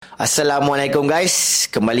Assalamualaikum guys.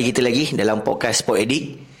 Kembali kita lagi dalam podcast Sport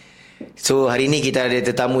Edit. So hari ni kita ada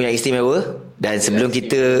tetamu yang istimewa. Dan sebelum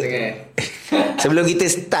kita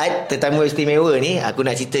start tetamu istimewa ni, aku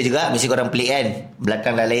nak cerita juga, mesti korang pelik kan,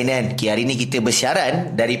 belakang dan lain kan. Okay, hari ni kita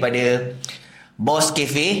bersiaran daripada Boss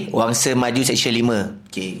Cafe, Wangsa Maju Section 5.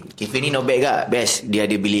 Okay, cafe ni not bad kak, best. Dia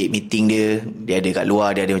ada bilik meeting dia ada kat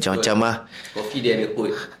luar, dia ada macam-macam lah. Kopi dia ada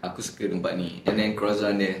oat. Aku suka tempat ni. And then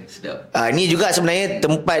croissant dia sedap. Ni juga sebenarnya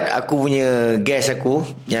tempat aku punya guest aku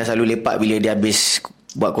yang selalu lepak bila dia habis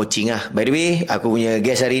buat coaching lah. By the way, aku punya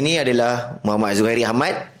guest hari ni adalah Muhammad Zukhairi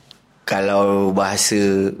Ahmad. Kalau bahasa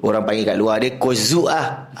orang panggil kat luar dia Coach Zuk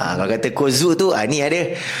lah. Kalau kata Coach Zuk tu, ni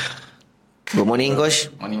ada. Good morning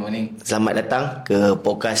Coach. Morning. Selamat datang ke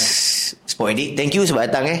podcast Sport Edit. Thank you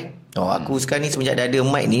sebab datang aku sekarang ni semenjak dah ada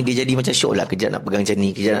mic ni, dia jadi macam syok lah. Kejap nak pegang macam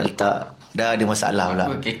ni, kejap nak letak. Dah ada masalah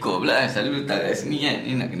pula. Aku kekok pula, selalu letak kat sini kan.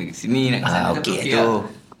 Ni nak kena ke sini, nak ke sana. Okay tu.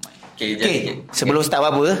 Okay. Sebelum start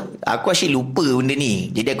apa-apa, aku asyik lupa benda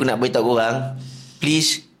ni. Jadi aku nak beritahu korang,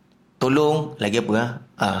 please tolong lagi apa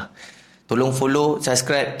tolong follow,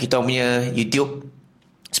 subscribe kita punya YouTube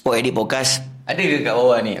Sport Edit Podcast. Ada ke kat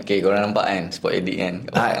bawah ni? Okay, korang nampak kan Sport Edit kan?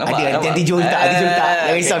 Ada nanti Jom tak.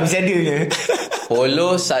 Jangan risau, mesti ada je.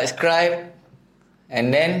 Follow, subscribe,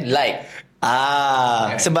 and then like.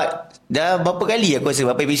 Sebab dah berapa kali aku rasa,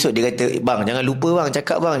 berapa episod dia kata, bang jangan lupa bang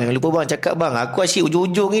cakap bang. Aku asyik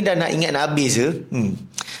ujung-ujung ni dah nak ingat nak habis ke.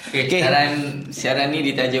 Okay. Siaran ni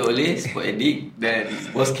ditaja oleh Sport Edit dan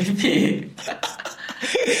Boss Cafe.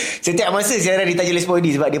 Setiap masa siaran ditaja oleh Sport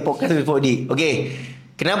Edit sebab dia podcast Sport Edit. Okay,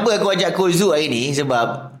 kenapa aku ajak Coach Zuk hari ni?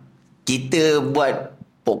 Sebab kita buat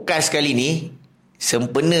podcast kali ni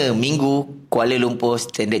sempena minggu Kuala Lumpur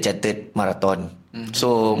Standard Chartered Marathon.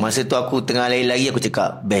 So masa tu aku tengah lari-lari, aku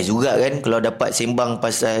cakap best juga kan kalau dapat sembang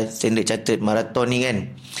pasal Standard Chartered Marathon ni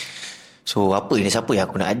kan. So siapa yang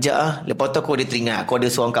aku nak ajak Lepas tu aku ada teringat, aku ada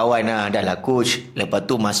seorang kawan dah lah coach. Lepas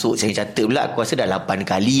tu masuk Standard Chartered pula, aku rasa dah 8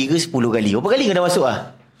 kali ke 10 kali. Berapa kali kau dah masuk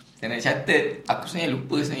Standard Chartered aku sebenarnya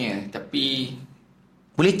lupa sebenarnya. Tapi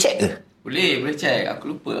boleh check ke? Boleh check.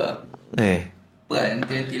 Aku lupa lah.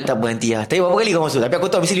 Nanti lah. Tak berhenti lah. Tapi berapa kali kau masuk? Tapi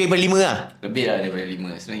aku tahu mesti lebih daripada 5 lah. Lebih lah daripada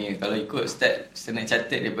 5 sebenarnya. Kalau ikut start Standard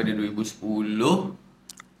Chartered daripada 2010.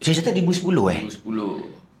 Standard Chartered 2010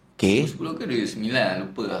 2010. Okay. 2010 ke 2009,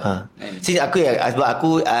 lupa lah. Sebab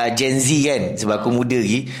aku Gen Z kan, sebab aku muda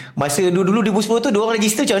lagi. Masa dulu 2010 tu diorang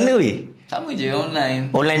register macam mana weh? Sama je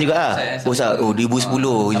online. Online juga lah.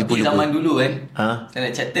 2010. Tapi zaman dulu kan,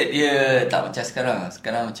 Standard Chartered dia tak macam sekarang.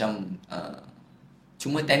 Sekarang macam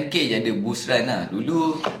cuma 10k je ada boost run lah.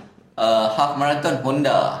 Dulu half marathon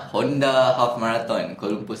Honda half marathon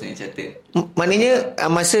Kuala Lumpur Standard Chartered. Maknanya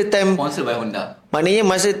masa time sponsor by Honda. Maknanya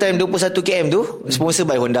masa time 21km tu sponsor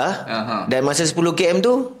by Honda. Dan masa 10km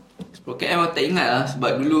tu 10km aku tak ingat lah.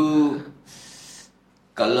 Sebab dulu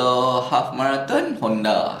kalau half marathon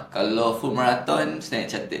Honda, kalau full marathon Standard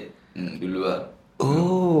Chartered. Dulu lah.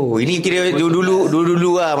 Ini kira dulu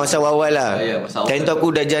lah, masa awal lah. Masa awal. Time tu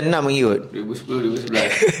aku dah jan 6 lagi kot. 2010,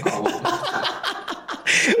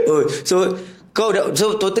 2011. So kau dah,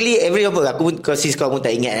 so totally average apa? Aku pun since kau pun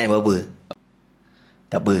tak ingat kan berapa.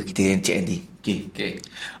 Tak apa, kita check nanti. Okay.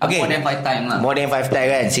 More than 5 time lah. More than 5 time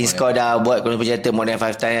kan. Since kau dah buat Kuala Lumpur Chartered more than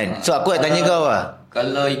 5 time kan. So aku nak tanya kau lah.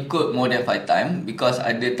 Kalau ikut more than 5 time, because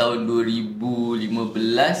ada tahun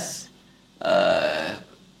 2015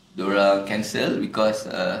 diorang cancel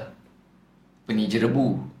because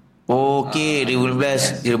jerebu. Okay,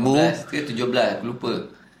 2015 jerebu. 2015 ke 17 aku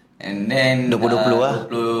lupa. And then 2020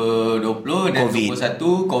 lah. 2020 dan COVID.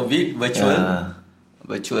 2021 COVID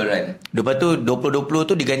virtual run. Lepas tu 2020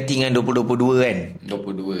 tu diganti dengan 2022 kan.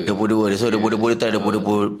 22. So 2020 tu ada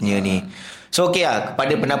 2020 punya ni. So okay lah,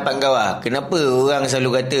 kepada pendapat kau lah, kenapa orang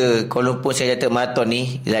selalu kata Kuala Lumpur Standard Chartered Marathon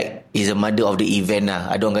ni like is a mother of the event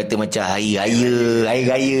lah. Ada orang kata macam hari raya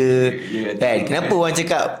kan. Kenapa orang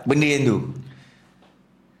cakap benda yang tu?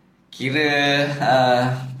 Kira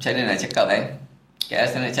macam mana nak cakap kan, KL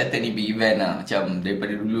Standard Chartered ni big event lah. Macam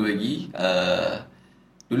daripada dulu lagi,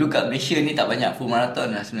 dulu kat Malaysia ni tak banyak full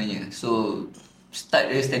marathon lah sebenarnya. So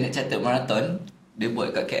start dari Standard Chartered Marathon dia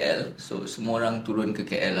buat kat KL. So semua orang turun ke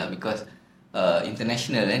KL lah, because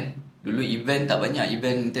international kan. Dulu event tak banyak,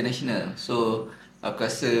 event international. So aku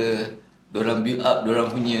rasa diorang build up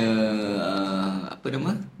diorang punya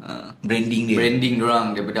branding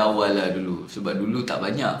diorang daripada awal lah dulu. Sebab dulu tak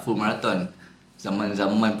banyak full marathon.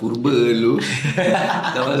 Zaman-zaman purba dulu.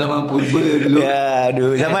 Zaman-zaman purba dulu. Ya,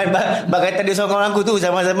 aduh. Zaman bak kata dia seorang orang aku tu,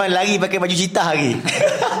 zaman-zaman lari pakai baju citah lagi.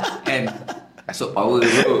 Kan? Kasut power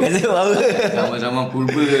dulu. Zaman-zaman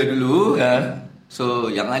purba dulu.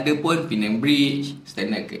 So yang ada pun Penang Bridge,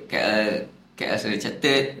 Standard KL Standard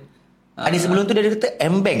Chartered, Ada sebelum tu dia kata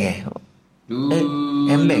M-Bank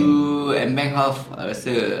M-Bank M-Bank half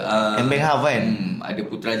rasa. M-Bank half kan. Ada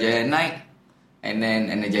Putrajaya naik, and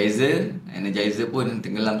then Energizer pun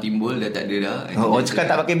tenggelam timbul, dah tak ada dah. Orang sekarang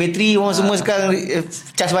tak pakai bateri, orang semua sekarang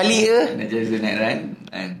cas balik ke. Energizer naik run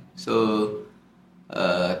kan. So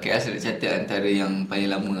KL Standard Chartered antara yang paling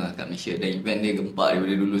lama lah kat Malaysia, dan event dia gempak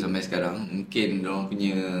daripada dulu sampai sekarang. Mungkin diorang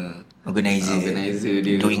punya organizer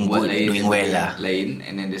dia doing buat good, lain, doing well lah. lain,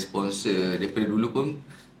 and then the sponsor daripada dulu pun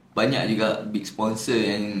banyak juga big sponsor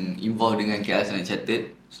yang involved dengan KL Standard Chartered.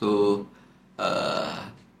 So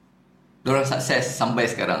diorang sukses sampai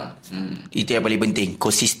sekarang. Itu yang paling penting.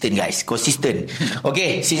 Konsisten guys, konsisten.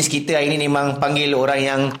 Okay, since kita hari ni memang panggil orang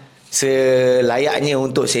yang selayaknya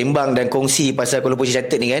untuk sembang dan kongsi pasal Kuala Lumpur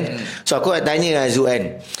Chartered ni kan. So aku nak tanya Zul kan,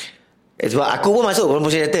 sebab aku pun masuk Kuala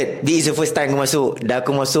Lumpur Chartered. This is the first time aku masuk.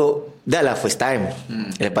 Aku masuk dah lah first time.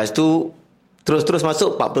 Lepas tu terus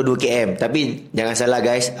masuk 42 km. Tapi jangan salah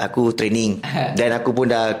guys, aku training dan aku pun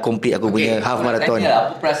dah complete aku punya half marathon. Tanya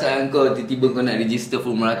apa perasaan kau tiba-tiba kau nak register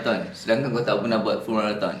full marathon sedangkan kau tak pernah buat full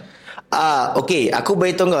marathon? Okay, aku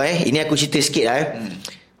beritahu kau ini aku cerita sikit lah.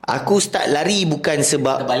 Aku start lari bukan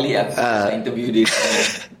sebab terbalik interview dia.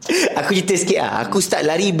 Aku cerita sikit lah. Aku start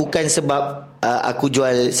lari bukan sebab aku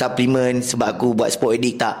jual suplemen, sebab aku buat sport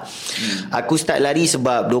addict, tak. Aku start lari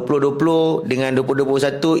sebab 2020 dengan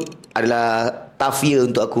 2021 adalah tough year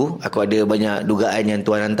untuk aku. Aku ada banyak dugaan yang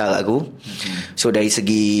Tuhan hantar kat aku. So dari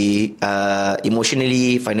segi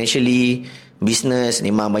emotionally, financially, business,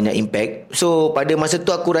 memang banyak impact. So pada masa tu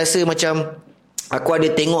aku rasa macam aku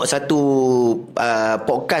ada tengok satu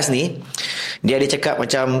podcast ni. Dia ada cakap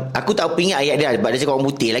macam, aku tak ingat ayat dia sebab dia cakap orang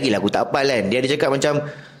putih lagi lah, aku tak hafal kan. Dia ada cakap macam,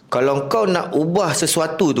 kalau kau nak ubah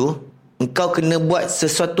sesuatu tu, kau kena buat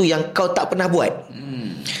sesuatu yang kau tak pernah buat.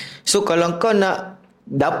 So kalau kau nak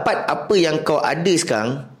dapat apa yang kau ada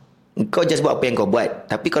sekarang, kau just buat apa yang kau buat.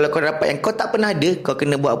 Tapi kalau kau dapat yang kau tak pernah ada, kau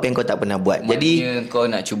kena buat apa yang kau tak pernah buat. Maknanya jadi kau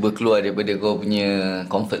nak cuba keluar daripada kau punya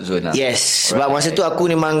comfort zone lah. Yes. Sebab masa tu aku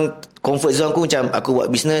memang comfort zone aku macam aku buat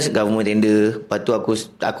business, government tender. Lepas tu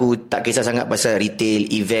aku tak kisah sangat pasal retail,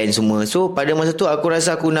 event semua. So pada masa tu aku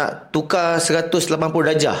rasa aku nak tukar 180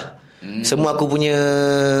 darjah. Semua aku punya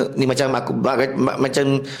ni macam aku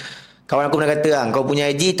macam kawan aku pernah kata lah, kau punya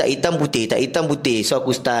IG tak hitam putih, tak hitam putih. So aku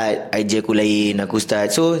start IG aku lain, aku start.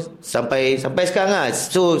 So sampai sekarang lah.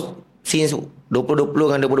 So since 2020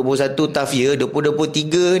 dengan 2021 tough year,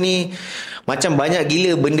 2023 ni macam banyak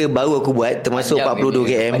gila benda baru aku buat, termasuk panjang 42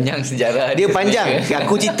 km. Panjang sejarah dia panjang.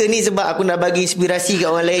 Aku cerita ni sebab aku nak bagi inspirasi kat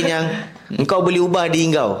orang lain yang engkau boleh ubah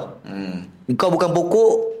diri kau. Kau bukan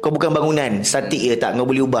pokok, kau bukan bangunan statik je, tak. Kau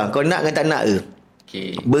boleh ubah, kau nak dengan tak nak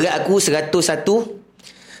ke. Berat aku 101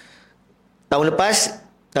 tahun lepas.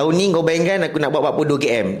 Tahun ni kau bayangkan aku nak buat 42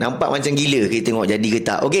 km. Nampak macam gila kita tengok jadi ke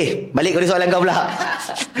tak. Okey, balik kepada soalan kau pula.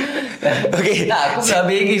 Okey. Tak, aku belum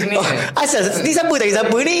habis lagi sebenarnya. Asal ni siapa tadi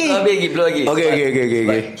siapa ni? Belum lagi. Okey.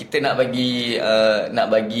 Kita nak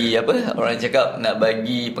bagi apa? Orang cakap nak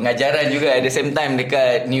bagi pengajaran juga at the same time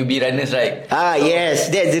dekat newbie runners, right? Yes,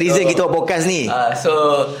 that's the reason kita buat podcast ni.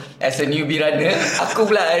 So as a newbie runner, aku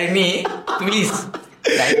pula hari ni tulis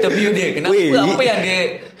nak interview dia. Kenapa apa yang dia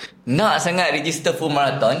nak sangat register full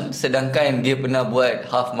marathon sedangkan dia pernah buat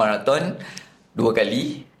half marathon 2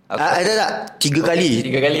 kali. Tak, 3 kali.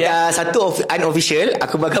 3 kali ya. Satu unofficial,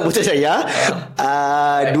 aku bakal Putrajaya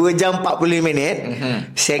 2 jam 45 minit.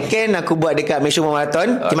 Second aku buat dekat Malaysia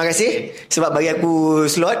Marathon. Terima kasih sebab bagi aku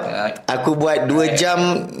slot. Aku buat 2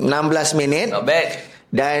 jam 16 minit. Not bad.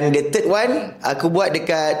 Dan the third one aku buat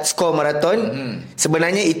dekat Skor Marathon.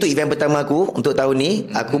 Sebenarnya itu event pertama aku untuk tahun ni.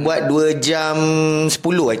 Aku buat 2 jam 10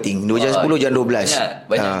 I think. 2 jam 10 jam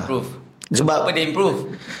 12. Banyak improve. Sebab apa dia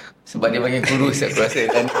improve? Sebab dia bagi kurus aku rasa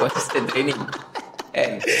dan consistent training.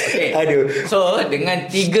 Okay. Aduh. So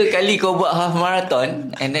dengan 3 kali kau buat half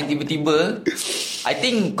marathon and then tiba-tiba I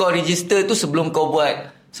think kau register tu sebelum kau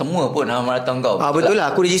buat semua pun half marathon kau. Betul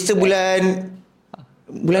lah. Aku register bulan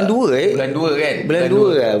 2 Bulan 2 kan?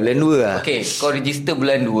 Bulan 2 lah. Okay, kau register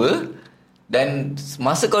bulan 2 dan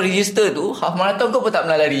masa kau register tu half marathon kau pun tak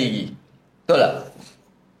pernah lari lagi. Betul tak?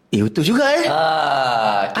 Betul juga okay.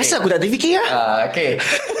 Asal aku tak terfikir lah. Okay.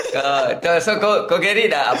 So kau get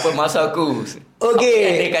it tak apa maksud aku?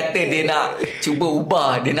 Okay. Dia kata dia nak cuba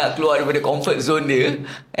ubah, dia nak keluar daripada comfort zone dia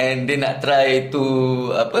and dia nak try to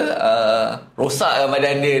rosakkan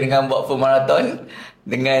badan dia dengan buat full marathon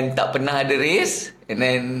dengan tak pernah ada race and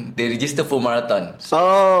then dia register full marathon.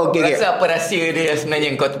 Okay. Rasa apa rahsia dia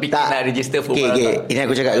sebenarnya kau terfikir nak register full marathon? Ini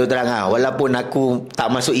aku cakap terang lah. Walaupun aku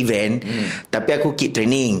tak masuk event, tapi aku keep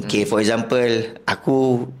training. For example,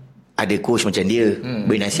 aku ada coach macam dia,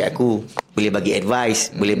 boleh nasihat aku, boleh bagi advice,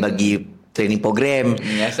 boleh bagi training program.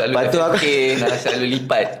 Yang selalu Lepas tu aku selalu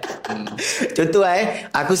lipat. Contoh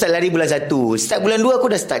aku start lari bulan 1. Start bulan 2 aku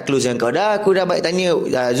dah start close dengan kau dah. Aku dah baik tanya,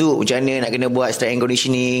 Zuk, macam mana nak kena buat strength and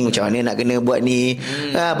conditioning, macam mana nak kena buat ni.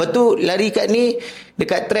 Lepas tu lari kat ni,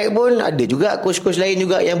 dekat track pun ada juga coach-coach lain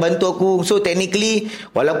juga yang bantu aku. So technically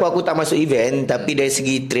walaupun aku tak masuk event, tapi dari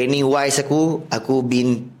segi training wise aku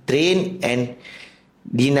been trained and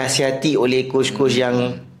dinasihati oleh coach-coach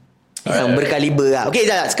yang berkaliber lah. Okey,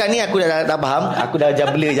 sekarang ni aku dah faham. Aku dah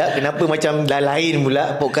jabla je kenapa macam dah lain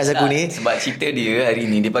pula podcast aku ni. Sebab cerita dia hari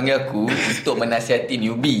ni dia panggil aku untuk menasihati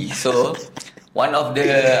newbie. So one of the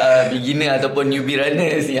beginner ataupun newbie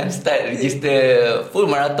runners yang start register full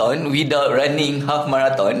marathon without running half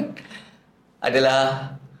marathon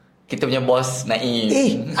adalah kita punya bos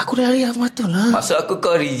Naim. Aku dah lari half marathon lah. Maksud aku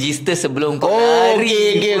kau register sebelum kau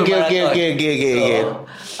lari full marathon. Okay.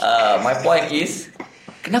 My point is,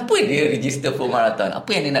 kenapa dia register full marathon? Apa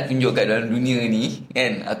yang dia nak tunjuk kat dalam dunia ni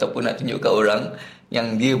kan? Ataupun nak tunjuk kat orang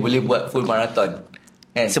yang dia boleh buat full marathon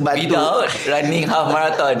kan? Sebab without running half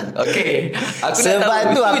marathon. Okay, aku sebab nak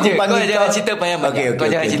tahu. tu aku panggil kau jangan cerita panjang-panjang. Kau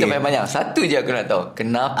jangan cerita okay. panjang-panjang. Satu je aku nak tahu.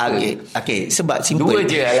 Kenapa? Okay, sebab simple. Dua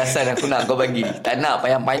je alasan aku nak kau bagi. Tak nak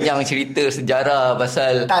panjang-panjang cerita sejarah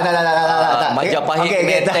pasal Tak. Majapahit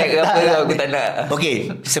attack ke apa. Aku tak nak.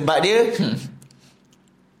 Okay, sebab dia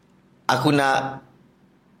aku nak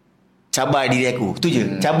cabar diri aku. Tu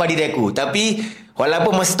je, cabar diri aku. Tapi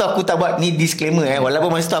walaupun masa tu aku tak buat, ni disclaimer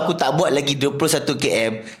walaupun masa tu aku tak buat lagi 21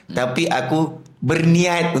 km, tapi aku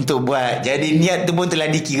berniat untuk buat. Jadi niat tu pun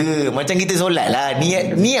telah dikira. Macam kita solat lah,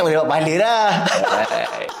 niat boleh dapat pahala dah.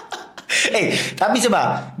 Tapi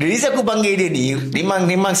sebab the reason aku panggil dia ni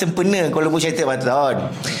memang sempena kalau pun cerita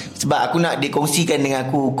marathon. Sebab aku nak dikongsikan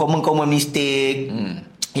dengan aku common mistake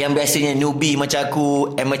yang biasanya newbie macam aku,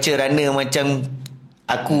 amateur runner macam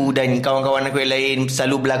aku dan kawan-kawan aku yang lain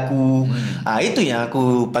selalu berlaku. Itu yang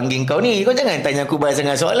aku panggil kau ni. Kau jangan tanya aku banyak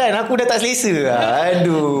sangat soalan. Aku dah tak selesa.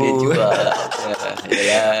 Aduh. Dia juga.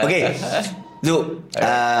 Okay, Zuk,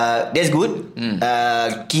 that's good.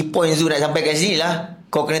 Key point Zuk nak sampai kat sini lah.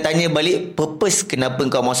 Kau kena tanya balik purpose kenapa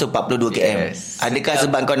kau masuk 42 km. Adakah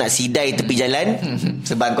sebab kau nak sidai tepi jalan,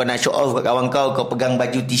 sebab kau nak show off kat kawan kau peggang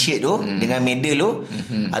baju t-shirt tu dengan medal tu,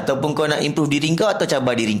 ataupun kau nak improve diri kau atau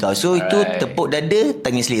cabar diri kau. So itu tepuk dada,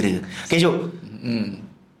 tanya selera. Okay, Syuk,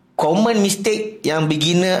 common mistake yang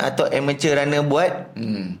beginner atau amateur runner buat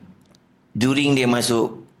during dia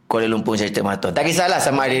masuk Kuala Lumpur Chartered Marathon. Tak kisahlah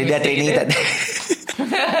sama ada dia training tak.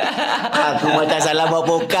 Aku macam salah buat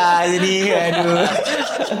podcast ni. Aduh.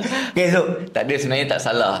 Okay, so tak ada, sebenarnya tak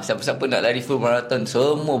salah. Siapa-siapa nak lari full marathon,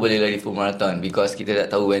 semua boleh lari full marathon. Because kita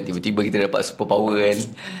tak tahu kan, tiba-tiba kita dapat superpower kan.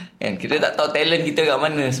 Kita tak tahu talent kita kat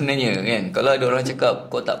mana sebenarnya kan. Kalau ada orang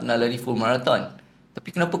cakap kau tak pernah lari full marathon, tapi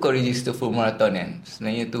kenapa kau register full marathon kan?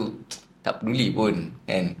 Sebenarnya tu tak peduli pun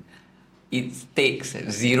kan. It takes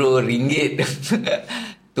RM0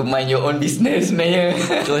 to mind your own business sebenarnya.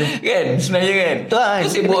 Kan? Sebenarnya kan? Kau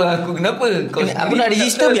sibuk dengan aku, kenapa? Aku nak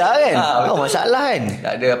register biar kan? Masalah kan?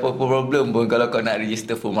 Tak ada apa-apa problem pun kalau kau nak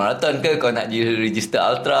register full marathon ke, kau nak register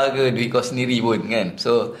ultra ke, duit kau sendiri pun kan.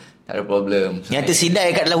 So tak ada problem sebenarnya. Yang tersidai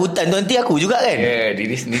kat dalam hutan tu nanti aku juga kan?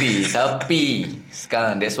 Diri sendiri. Tapi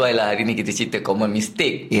sekarang that's why lah hari ni kita cerita common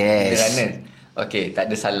mistake. Yes. Okay, tak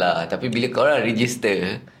ada salah. Tapi bila kau orang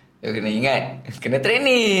register, kena ingat, kena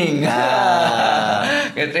training.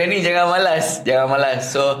 Kena training, jangan malas.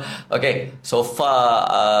 So okay, so far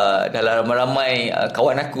dalam ramai-ramai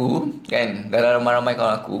kawan aku kan,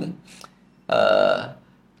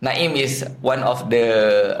 Naim is one of the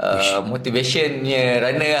motivationnya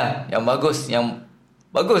runner lah, yang bagus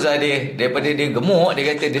lah dia. Daripada dia gemuk,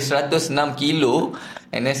 dia kata dia 106 kilo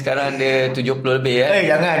and then sekarang dia 70 lebih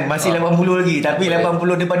jangan, masih 80 lagi. Tapi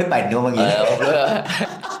 80 depan-depan dia orang panggil.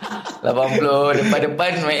 80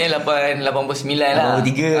 depan-depan maknanya 89 lah.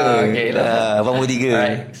 83. Okay lah. 83.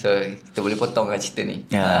 Alright. So kita boleh potong lah cerita ni.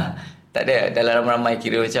 Tak ada, dalam ramai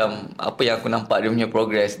kira macam apa yang aku nampak dia punya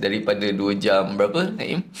progress daripada 2 jam berapa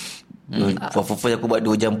Naim? First aku buat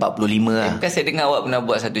 2 jam 45 lah. Kan saya dengar awak pernah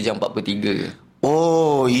buat 1 jam 43.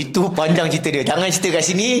 Oh, itu panjang cerita dia. Jangan cerita kat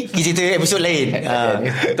sini, kita cerita episod lain.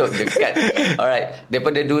 Betul, dekat. Alright,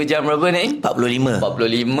 daripada 2 jam berapa ni?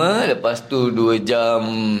 45. Lepas tu 2 jam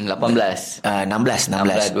 18.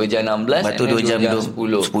 16. 2 jam 16. Lepas tu 2 jam 10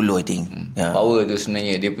 I think. Power tu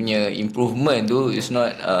sebenarnya, dia punya improvement tu is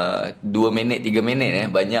not 2 minit 3 minit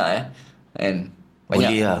banyak kan. Banyak.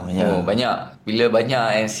 Boleh lah, banyak. Banyak. Bila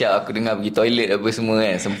banyak siap aku dengar pergi toilet apa semua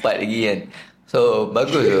kan, sempat lagi kan. So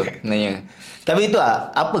bagus tu sebenarnya. Tapi tu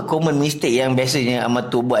apa common mistake yang biasanya Ahmad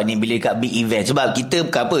tu buat ni bila kat big event? Sebab kita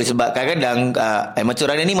apa? Sebab kadang-kadang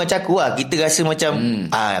amateur runner ni macam aku lah. Kita rasa macam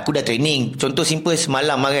aku dah training. Contoh simple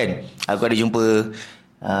semalam lah kan. Aku ada jumpa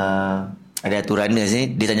ada satu runners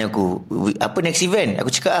ni. Dia tanya aku, apa next event? Aku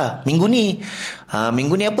cakap minggu ni.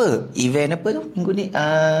 Minggu ni apa? Event apa tu? Minggu ni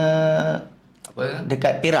Apa?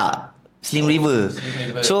 dekat Perak, Slim River.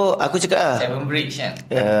 So aku cakap Seven Bridge kan?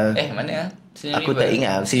 Mana Slim aku River? tak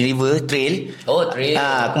ingat. Slim River Trail. Oh, trail.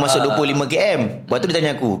 Aku masuk 25 km. Lepas tu dia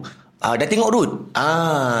tanya aku, dah tengok route?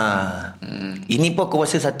 Ini pun aku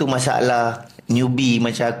rasa satu masalah newbie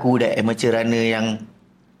macam aku dan amateur runner yang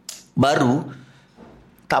baru,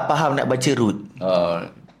 tak faham nak baca route.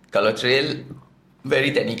 Kalau trail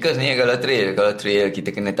very technical sebenarnya. Kalau trail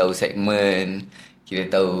kita kena tahu segmen, kita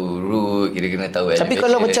tahu route, kita kena tahu elevation. Tapi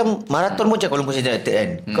kalau macam maraton pun macam kalau pun saya kan,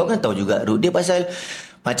 kau kena tahu juga route dia. Pasal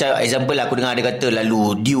macam example lah, aku dengar ada kata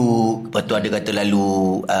lalu Duke, lepas tu ada kata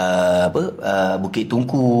lalu Bukit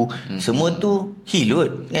Tungku. Semua tu hill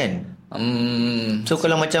road kan. So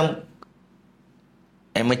kalau macam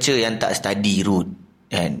amateur yang tak study route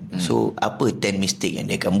kan, so apa 10 mistake yang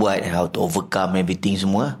dia akan buat, how to overcome everything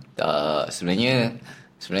semua? Tak,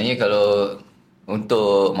 sebenarnya kalau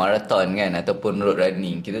untuk maraton kan ataupun road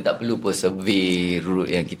running, kita tak perlu pun survey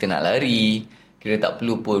route yang kita nak lari. Kita tak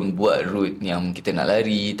perlu pun buat route yang kita nak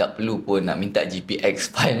lari. Tak perlu pun nak minta GPX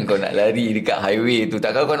file kau nak lari dekat highway tu.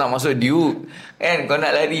 Takkan kau nak masuk Duke kan, kau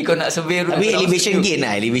nak lari, kau nak survey route. Tapi elevation gain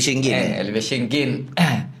lah, elevation gain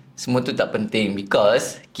semua tu tak penting,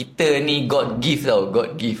 because kita ni God gift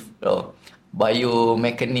tau.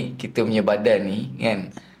 Biomekanik kita punya badan ni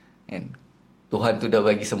kan, Tuhan tu dah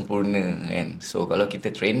bagi sempurna kan. So kalau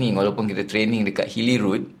kita training, walaupun kita training dekat hilly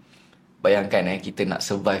route, bayangkan kita nak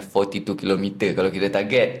survive 42 km. Kalau kita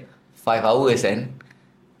target 5 hours kan,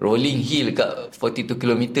 rolling hill kat 42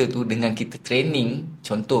 km tu dengan kita training.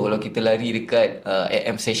 Contoh kalau kita lari dekat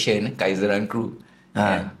AM session Kaizeran Crew,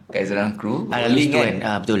 Kaizeran Crew rolling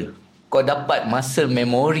kan, betul. Kau dapat muscle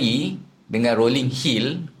memory dengan rolling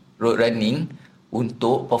hill road running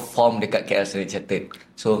untuk perform dekat KL Standard Chartered.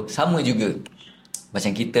 So sama juga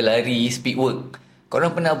macam kita lari speed work.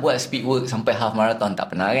 Korang pernah buat speed work sampai half marathon?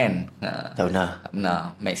 Tak pernah kan? Tak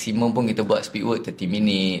pernah. Maksimum pun kita buat speed work 30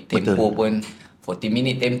 minit. Tempo pun 40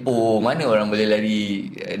 minit tempo. Mana orang boleh lari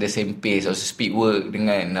the same pace of speed work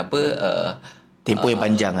dengan tempo yang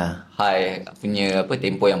panjang high punya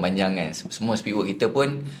tempo yang panjang kan. Semua speed work kita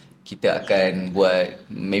pun kita akan buat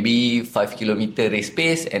maybe 5 km race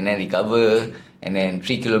pace and then recover, and then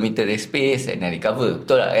 3 km race pace and then recover.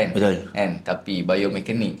 Betul tak kan? Betul. Kan? Tapi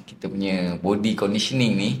biomekanik, kita punya body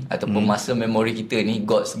conditioning ni ataupun muscle memory kita ni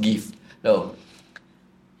God's gift tau.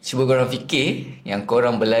 Cuba korang fikir yang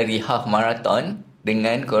korang berlari half marathon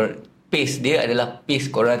dengan pace dia adalah pace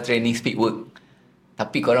korang training speed work.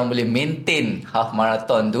 Tapi korang boleh maintain half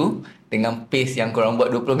marathon tu dengan pace yang korang buat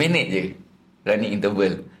 20 minit je running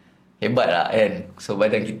interval. Hebat lah kan. So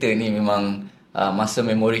badan kita ni memang muscle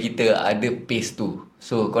memory kita ada pace tu.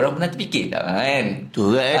 So korang pernah terfikir tak kan?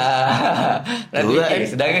 Tu kan.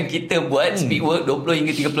 Sedangkan kita buat speed work 20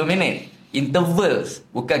 hingga 30 minit intervals,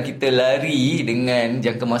 bukan kita lari dengan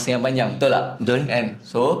jangka masa yang panjang. Betul tak? Betul kan?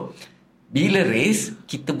 So bila race,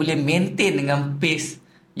 kita boleh maintain dengan pace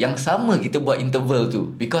yang sama kita buat interval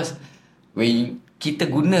tu. Because when kita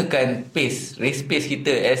gunakan pace, race pace kita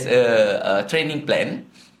as a training plan,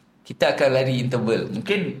 kita akan lari interval.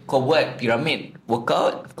 Mungkin kau buat pyramid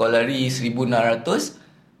workout, kau lari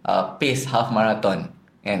 1600 pace half marathon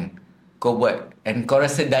kan. Kau buat and kau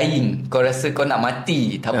rasa dying, kau rasa kau nak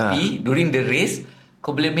mati, tapi during the race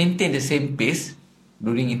kau boleh maintain the same pace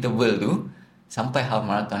during interval tu sampai half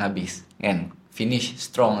marathon habis kan. Finish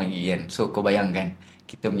strong lagi kan. So kau bayangkan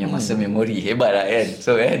kita punya muscle memory hebat lah kan.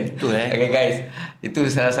 So kan, okay guys, itu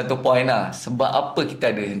salah satu point lah. Sebab apa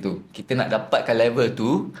kita ada tu, kita nak dapatkan level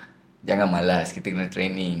tu, jangan malas, kita kena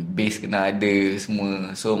training, base kena ada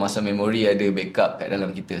semua. So muscle memory ada backup kat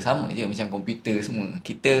dalam kita. Sama je macam komputer semua.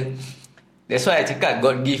 Kita, that's why I cakap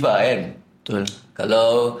God give lah kan. Betul.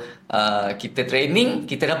 Kalau kita training,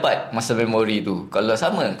 kita dapat muscle memory tu. Kalau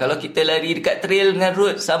sama, kalau kita lari dekat trail dengan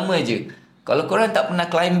road, sama je. Kalau korang tak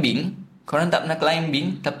pernah climbing,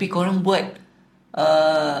 tapi korang buat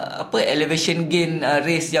elevation gain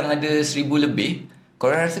race yang ada 1000 lebih,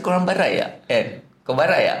 korang rasa korang barai tak kan? Kau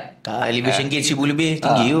barai tak? Tak, elevation gain 1000 lebih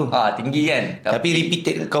tinggi tu. Tinggi kan. Tapi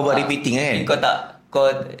repeated, kau buat repeating kan.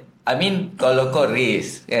 Kalau kau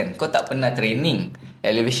race kan, kau tak pernah training,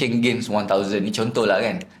 elevation gains 1000 ni contoh lah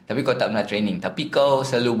kan. Tapi kau tak pernah training, tapi kau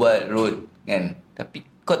selalu buat road kan.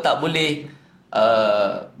 Tapi kau tak boleh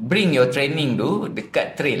bring your training tu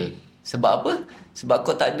dekat trail Sebab apa? Sebab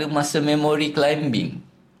kau tak ada masa memory climbing.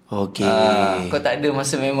 Okay. Kau tak ada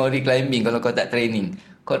masa memory climbing kalau kau tak training.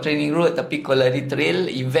 Kau training road tapi kau lari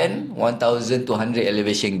trail event 1200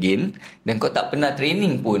 elevation gain dan kau tak pernah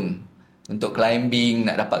training pun untuk climbing,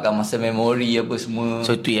 nak dapatkan masa memory apa semua.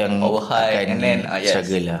 So tu yang power high akan and then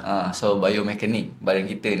struggle lah. So biomekanik badan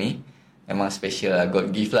kita ni memang special lah,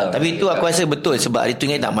 God give lah. Tapi tu aku rasa betul sebab hari tu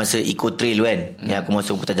ingat tak masa eco trail kan, yang aku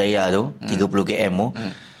masuk Putrajaya tu 30 km tu.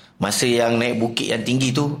 Masa yang naik bukit yang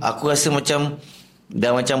tinggi tu, aku rasa macam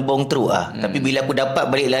dah macam bong teruk lah. Tapi bila aku dapat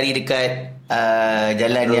balik lari dekat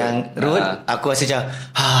jalan road. Yang road, aku rasa macam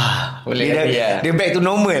boleh dia back to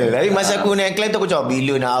normal. Tapi masa aku naik climb tu aku cakap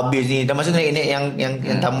bila nak habis ni. Dan masa naik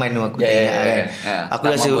yang taman tu aku tak ingat kan. Aku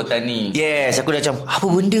taman rasa botani. Yes, aku dah macam apa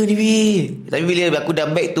benda ni bi. Tapi bila aku dah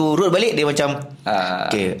back to road balik, dia macam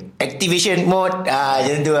okay, activation mode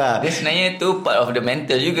macam tu lah. Dia sebenarnya tu part of the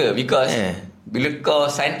mental juga. Because bila kau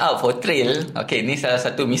sign up for trail, okay, ni salah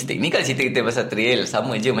satu mistake. Ni kan cerita kita pasal trail,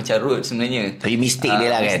 sama je macam road sebenarnya. Tapi mistake dia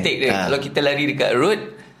lah kan. Mistake dia. Kalau kita lari dekat road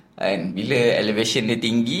kan, bila elevation dia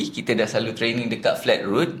tinggi, kita dah selalu training dekat flat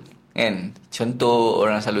road kan. Contoh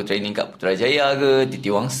orang selalu training kat Putrajaya ke, Titi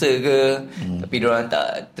Wangsa ke, tapi diorang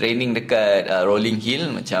tak training dekat rolling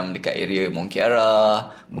hill macam dekat area Mongkiara,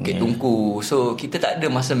 Bukit Tungku. So kita tak ada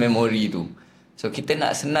masa memory tu. So kita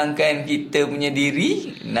nak senangkan kita punya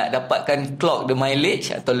diri, nak dapatkan clock the mileage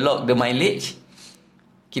atau log the mileage,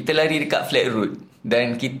 kita lari dekat flat road.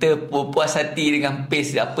 Dan kita puas hati dengan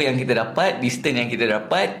pace apa yang kita dapat, distance yang kita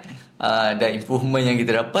dapat, dan improvement yang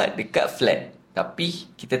kita dapat dekat flat. Tapi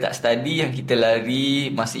kita tak study yang kita lari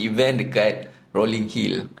masa event dekat rolling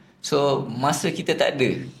hill. So masa kita tak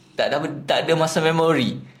ada masa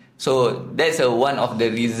memory. So that's one of the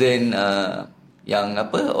reason yang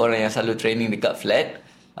orang yang selalu training dekat flat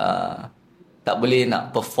tak boleh nak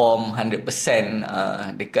perform 100%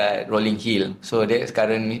 dekat rolling hill. So dia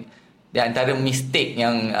sekarang ni dia antara mistake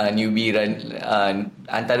yang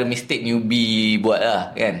antara mistake newbie buat lah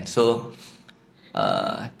kan. So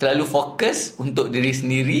terlalu fokus untuk diri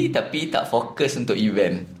sendiri tapi tak fokus untuk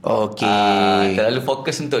event. Okay. Terlalu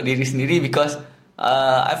fokus untuk diri sendiri because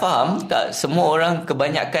I faham tak semua orang,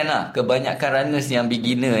 kebanyakan runners yang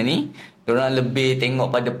beginner ni, diorang lebih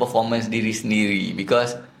tengok pada performance diri sendiri.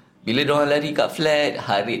 Because bila diorang lari kat flat,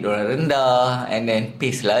 heart rate diorang rendah, and then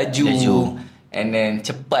pace laju. And then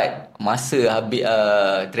cepat, masa habis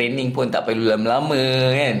training pun tak perlu lama-lama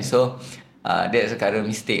kan. So that's sekarang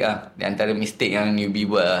mistake lah. Di antara mistake yang newbie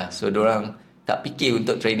buat lah. So diorang tak fikir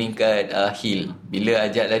untuk training kat hill. Bila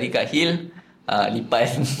ajak lari kat hill,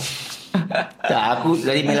 lipas. Tak, aku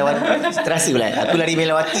lari Melawati terasa pula. Aku lari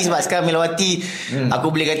Melawati sebab sekarang Melawati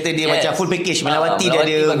aku boleh kata dia macam full package. Melawati dia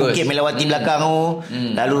ada bagus. Bukit Melawati belakang tu,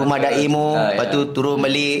 lalu rumah Daim tu, lepas tu turun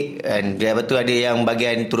balik, dan lepas tu ada yang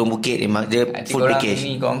bahagian turun bukit, memang dia full package.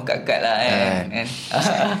 Ni korang kat lah kan.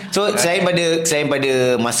 So selain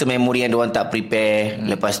pada masa memori yang diorang tak prepare,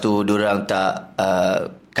 lepas tu diorang tak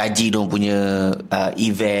kaji diorang punya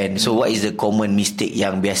event. So what is the common mistake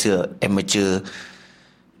yang biasa amateur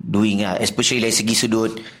doing especially dari segi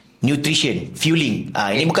sudut nutrition, fueling.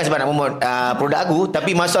 Ini bukan sebab nak promote produk aku,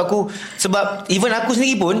 tapi maksud aku sebab even aku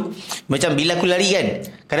sendiri pun macam bila aku lari kan,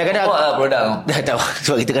 kadang-kadang produk dah tahu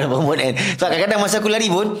sebab kita kena promote kan. Sebab kadang-kadang masa aku lari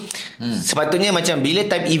pun sepatutnya macam bila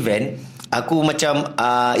time event aku macam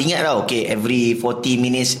ingat tau, okay, every 40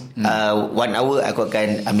 minutes 1 hour aku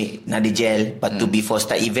akan ambil another gel. Lepas tu before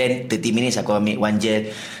start event 30 minutes aku ambil 1 gel.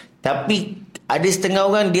 Tapi ada setengah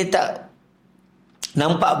orang dia tak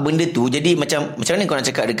nampak benda tu. Jadi macam mana kau nak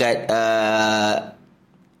cakap dekat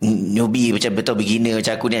newbie macam betul beginner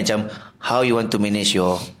macam aku ni, macam how you want to manage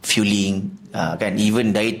your fueling, kan.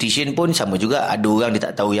 Even dietitian pun sama juga, ada orang dia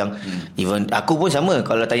tak tahu yang even aku pun sama.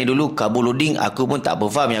 Kalau tanya dulu carbo loading, aku pun tak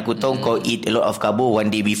faham. Yang aku tahu kau eat a lot of carbo one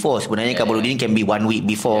day before. Sebenarnya carbo loading can be 1 week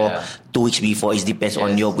before, 2 weeks before. It depends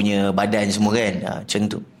on your punya badan semua kan. Macam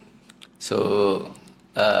tu. So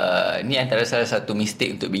ni antara salah satu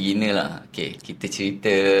mistake untuk beginner lah. Okay, kita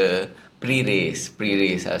cerita pre-race.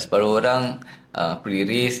 Separuh orang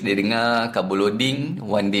pre-race dia dengar carbo loading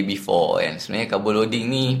 1 day before kan. Sebenarnya carbo loading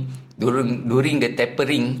ni during the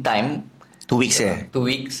tapering time 2 weeks 2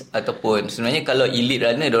 weeks, ataupun sebenarnya kalau elite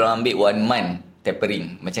runner diorang ambil 1 month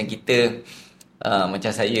tapering. Macam kita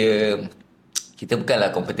macam saya, kita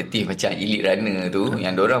bukanlah kompetitif macam elite runner tu,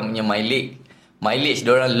 yang diorang punya mileage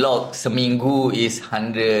diorang log seminggu is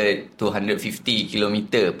 100 to 150 km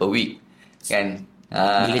per week kan.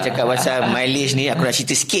 Bila cakap pasal mileage ni, aku nak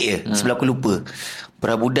cerita sikit je sebelum aku lupa.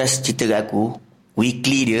 Prabudas cerita kat aku,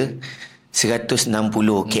 weekly dia 160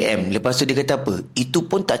 km. Lepas tu dia kata apa? Itu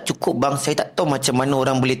pun tak cukup bang. Saya tak tahu macam mana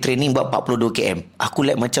orang boleh training buat 42 km. Aku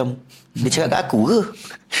like macam, dia cakap kat aku ke?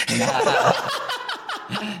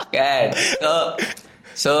 Kan?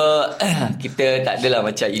 So kita tak adalah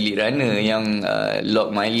macam elite runner yang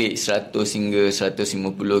log mileage 100 hingga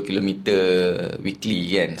 150 km weekly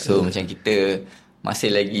kan. So macam kita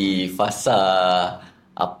masih lagi fasa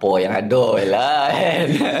apa yang ada lah kan.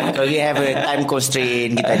 Kalau we have a time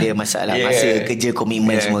constraint, kita ada masalah masa, kerja,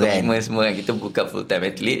 komitmen semua kan. Komitmen semua kan. Kita bukan full time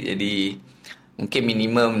athlete, jadi mungkin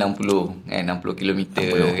minimum 60 kan, 60 km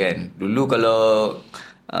kan. Dulu kalau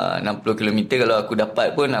 60 km kalau aku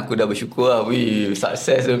dapat pun aku dah bersyukur lah. Wih,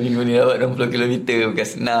 sukses lah minggu ni dapat 60 km. Bukan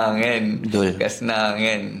senang kan. Betul. Bukan senang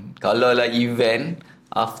kan. Kalau lah event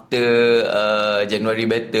after January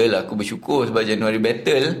battle, aku bersyukur sebab January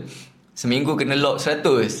battle seminggu kena log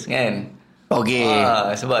 100 kan. Okay.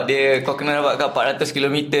 Sebab dia kau kena dapat 400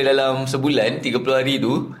 km dalam sebulan, 30 hari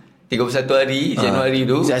tu, 31 hari Januari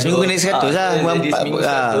tu. Seminggu kena 100 lah. Jadi seminggu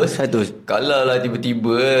 100. Kalau lah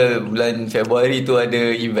tiba-tiba bulan Februari tu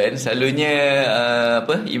ada event, selalunya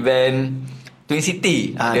event Twin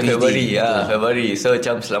City dia Februari. So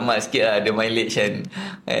macam selamat sikit lah, ada mileage kan.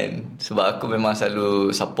 Sebab aku memang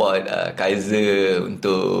selalu support Kaiser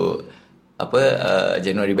untuk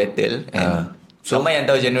January battle. So ramai yang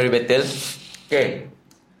tahu January battle. Okay,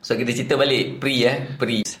 so kita cerita balik pre.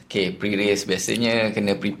 Okay, pre-race biasanya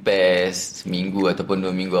kena prepare seminggu ataupun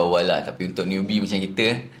 2 minggu awal lah. Tapi untuk newbie macam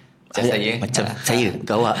kita,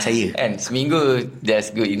 gawak saya kan, seminggu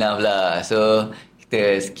just good enough lah. So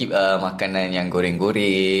kita skip makanan yang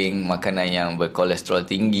goreng-goreng, makanan yang berkolesterol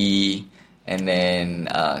tinggi, and then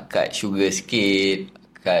cut sugar sikit,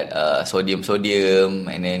 cut sodium,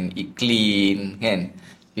 and then eat clean kan.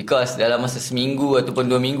 Because dalam masa seminggu ataupun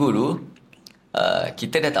 2 minggu tu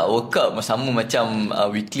kita dah tak workout sama macam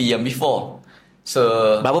weekly yang before. So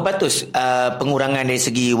berapa peratus pengurangan dari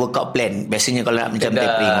segi workout plan biasanya kalau nak macam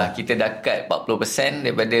tapering? Kita dah cut 40%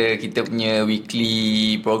 daripada kita punya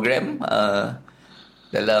weekly program.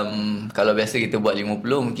 Dalam kalau biasa kita buat 50,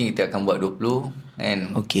 mungkin kita akan buat 20 kan.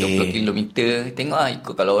 20 km. Tengok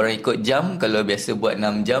ikut, kalau orang ikut jam, kalau biasa buat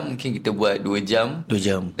 6 jam, mungkin kita buat 2 jam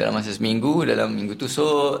dalam masa seminggu, dalam minggu tu.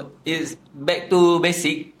 So it's back to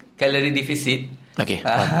basic, calorie deficit.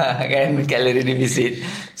 Kan, calorie deficit.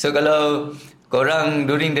 So kalau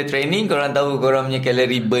korang during the training, korang tahu korang punya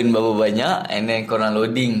calorie burn berapa banyak, and then korang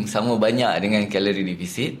loading sama banyak dengan calorie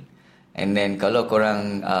deficit. And then kalau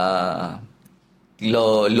korang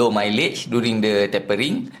low mileage during the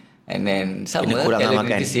tapering, and then sama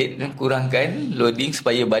calorie deficit, kurangkan loading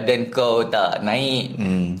supaya badan kau tak naik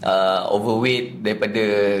overweight. Daripada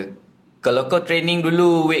kalau kau training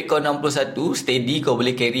dulu weight kau 61 steady, kau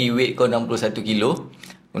boleh carry weight kau 61 kilo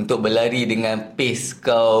untuk berlari dengan pace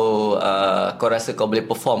kau, kau rasa kau boleh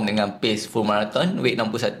perform dengan pace full marathon weight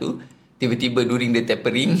 61. Tiba-tiba during the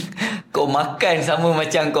tapering kau makan sama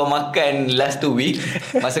macam kau makan last 2 week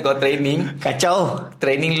masa kau training. Kacau.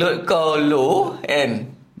 Training load kau low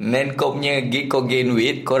and then kau punya kau gain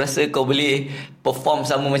weight, kau rasa kau boleh perform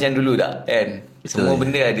sama macam dulu tak kan. Semua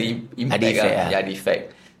benda ada impact ada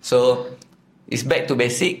effect. So it's back to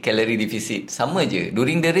basic, calorie deficit. Sama je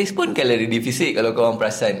during the race pun calorie deficit kalau korang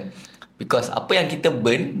perasan. Because apa yang kita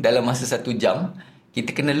burn dalam masa 1 jam,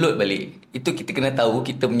 kita kena load balik. Itu kita kena tahu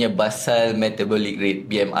kita punya basal metabolic rate,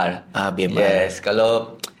 BMR. BMR. Yes,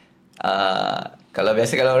 kalau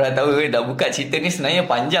biasa kalau orang tahu dah buka cerita ni sebenarnya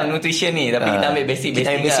panjang nutrition ni, tapi kita ambil basic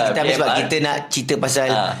kita ambil sebab kita nak cerita pasal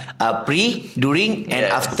pre, during and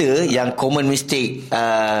after yang common mistake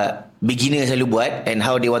beginner selalu buat, and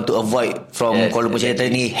how they want to avoid from Kuala Lumpur cerita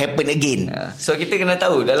ni happen again. So kita kena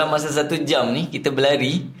tahu dalam masa 1 jam ni kita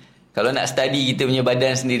berlari. Kalau nak study kita punya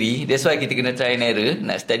badan sendiri, that's why kita kena try and error.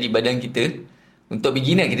 Nak study badan kita. Untuk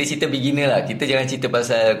beginner, kita cerita beginner lah. Kita jangan cerita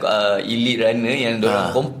pasal elite runner yang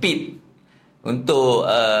diorang compete untuk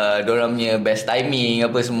diorang punya best timing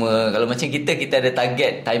apa semua. Kalau macam kita ada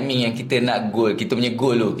target timing yang kita nak goal. Kita punya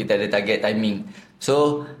goal tu, kita ada target timing.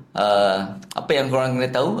 So apa yang korang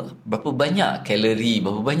kena tahu, berapa banyak kalori,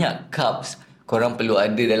 berapa banyak carbs korang perlu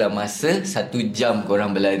ada dalam masa 1 jam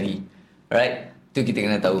korang berlari. Right? Itu kita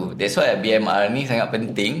kena tahu. That's why BMR ni sangat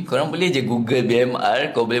penting. Korang boleh je Google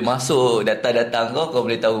BMR, kau boleh masuk data-data kau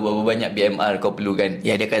boleh tahu berapa banyak BMR kau perlukan.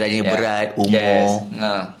 Ya, dia katanya berat, umur.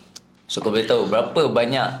 So kau boleh tahu berapa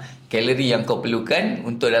banyak kalori yang kau perlukan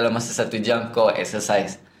untuk dalam masa 1 jam kau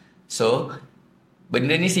exercise. So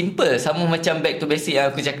benda ni simple, sama macam back to basic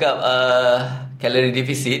yang aku cakap, calorie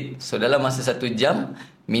deficit. So dalam masa 1 jam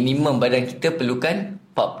minimum badan kita perlukan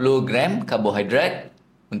 40 gram karbohidrat.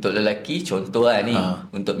 Untuk lelaki contoh lah ni,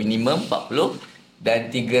 untuk minimum 40,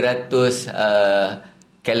 dan 300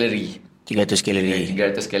 kalori. 300 kalori.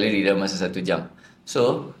 300 kalori dalam masa 1 jam.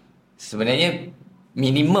 So, sebenarnya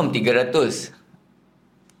minimum 300.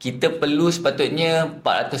 Kita perlu sepatutnya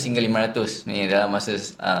 400 hingga 500 ni dalam masa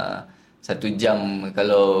 1 jam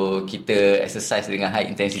kalau kita exercise dengan high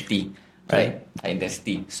intensity. Right? High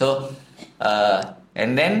intensity. So,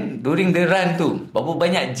 and then during the run tu, berapa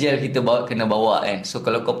banyak gel kita kena bawa kan. So,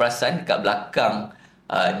 kalau kau perasan kat belakang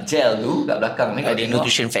gel tu, kat belakang ni ada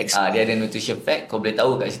nutrition facts. Dia ada nutrition fact. Kau boleh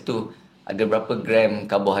tahu kat situ ada berapa gram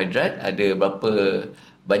karbohidrat, ada berapa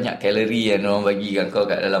banyak kalori yang orang bagi kat kau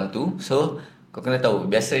kat dalam tu. So, kau kena tahu,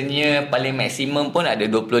 biasanya paling maksimum pun ada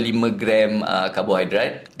 25 gram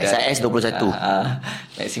karbohidrat. SIS 21.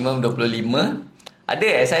 Maksimum 25. Ada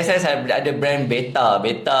SIS ada brand Beta.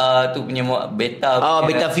 Beta tu punya Beta.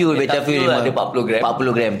 Beta Fuel ada 40 gram.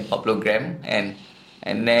 40 gram.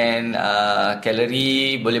 And then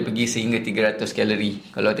kalori boleh pergi sehingga 300 kalori.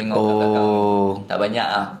 Kalau tengok kat belakang. Tak banyak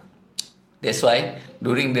That's why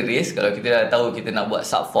during the race, kalau kita dah tahu kita nak buat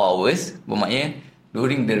sub 4 hours, bermaknanya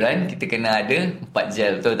during the run kita kena ada 4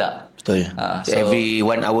 gel, betul tak? Betul. So every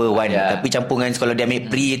 1 hour 1. Tapi campungan kalau dia ambil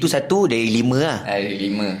pre itu 1 dari 5 lah. Dari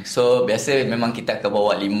 5. So biasa memang kita akan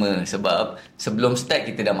bawa 5 sebab sebelum start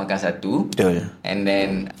kita dah makan 1. Betul. And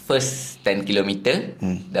then first 10 km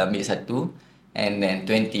dah ambil 1. And then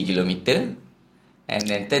 20 km. And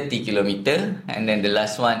then 30 km. And then the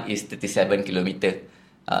last one is 37 km.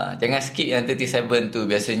 Jangan skip yang 37 tu.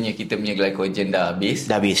 Biasanya kita punya glycogen dah habis.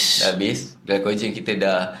 Dah habis. Glycogen kita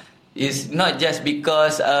dah. It's not just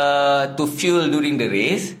because to fuel during the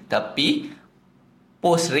race, tapi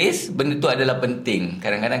post race benda tu adalah penting.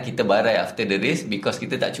 Kadang-kadang kita barai after the race because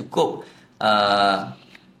kita tak cukup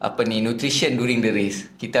nutrition during the race.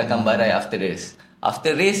 Kita akan barai after the race.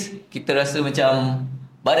 After race kita rasa macam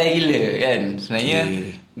barai gila kan. Sebenarnya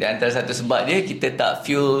di antara satu sebab dia kita tak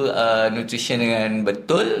fuel nutrition dengan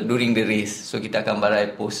betul during the race. So kita akan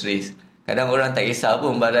barai post race. Kadang orang tak kisah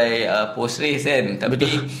pun barai post race kan. Tapi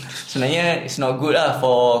sebenarnya it's not good lah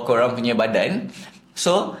for korang punya badan.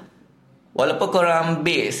 So walaupun korang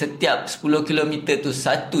ambil setiap 10 km tu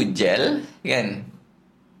 1 gel kan,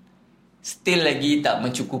 still lagi tak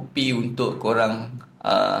mencukupi untuk korang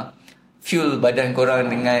fuel badan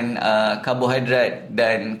korang dengan karbohidrat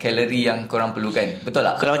dan kalori yang korang perlukan. Betul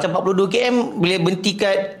tak? Kalau macam 42 km boleh berhenti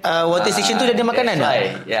kat water station tu dah ada makanan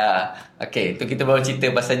tak? Ya. Okay, tu kita baru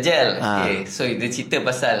cerita pasal gel. Okay, so kita cerita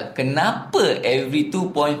pasal kenapa every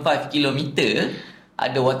 2.5 km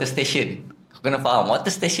ada water station. Kau kena faham,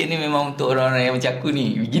 water station ni memang untuk orang-orang yang macam aku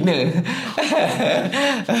ni, beginner.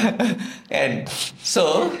 Kan?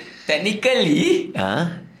 So, technically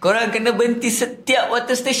korang kena berhenti setiap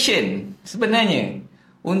water station sebenarnya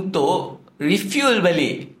untuk refuel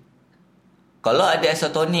balik. Kalau ada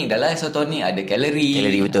isotonik, dalam isotonik ada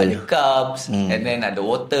kalori, betul. ada carbs, and then ada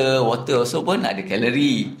water also pun ada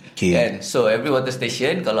kalori. Kan? So every water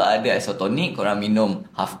station kalau ada isotonik, korang minum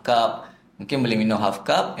half cup, mungkin boleh minum half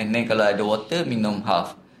cup, and then kalau ada water minum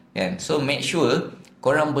half. Kan? So make sure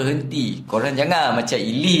korang berhenti. Korang jangan macam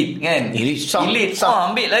elite kan. Elite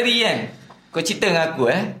ambil lari kan. Kau cerita dengan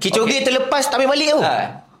aku Kicogir terlepas tak ambil balik tu.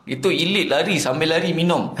 Itu elite lari sambil lari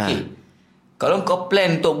minum. Okay. Kalau kau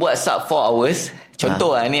plan untuk buat sub 4 hours,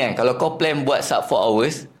 contoh ni kan, kalau kau plan buat sub 4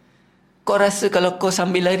 hours, kau rasa kalau kau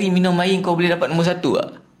sambil lari minum air kau boleh dapat nombor 1 tak?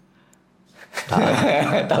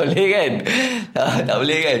 Tak boleh kan? Tak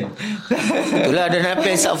boleh kan? Itulah ada nak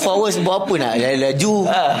plan sub 4 hours buat apa nak laju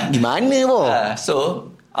di mana pun. So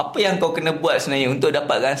apa yang kau kena buat sebenarnya untuk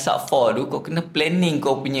dapatkan sub 4 tu, kau kena planning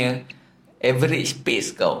kau punya average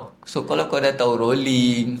pace kau. So kalau kau dah tahu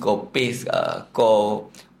rolling, kau pace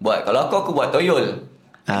kau buat. Kalau aku buat toyol.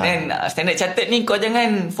 Then standard chartered ni kau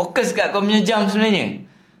jangan fokus kat kau punya jam sebenarnya.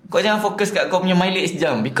 Kau jangan fokus kat kau punya mileage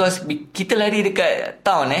jam, because kita lari dekat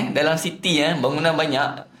town dalam city bangunan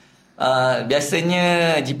banyak.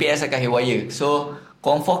 Biasanya GPS akan haywire. So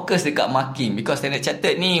kau fokus dekat marking, because standard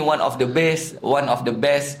chartered ni one of the best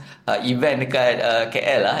event dekat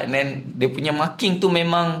KL lah. And then dia punya marking tu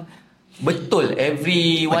memang betul,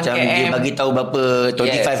 every 1 macam km dia bagi tahu berapa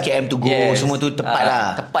 25 km to go. Semua tu tepat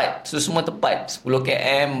lah. Tepat. So semua tepat. 10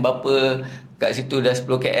 km berapa, kat situ dah 10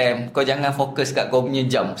 km. Kau jangan fokus kat kau punya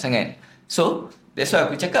jam sangat. So that's why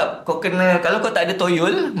aku cakap, kau kena, kalau kau tak ada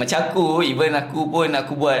toyol, macam aku, even aku pun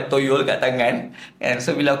aku buat toyol kat tangan. And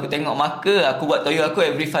so bila aku tengok marker, aku buat toyol aku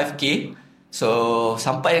every 5k. So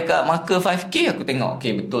sampai kat marker 5k aku tengok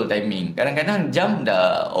okay, betul timing. Kadang-kadang jam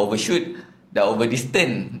dah overshoot, dah over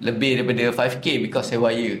distance lebih daripada 5k because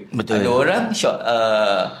haywire. Ada orang short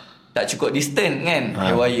tak cukup distance kan,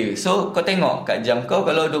 haywire. So kau tengok kat jam kau,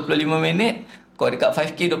 kalau 25 minit kau dekat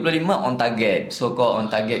 5K 25 on target. So kau on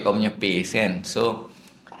target kau punya pace kan. So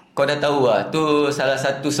kau dah tahu lah, tu salah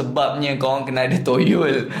satu sebabnya kau orang kena ada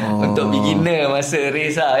toyol untuk beginner masa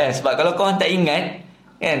race lah kan. Sebab kalau kau orang tak ingat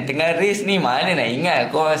kan, tengah race ni mana nak ingat,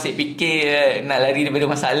 kau asyik fikir nak lari daripada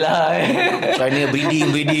masalah kan. Kerana breathing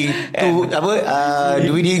tu apa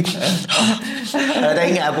breathing tak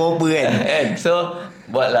ingat apa-apa kan. So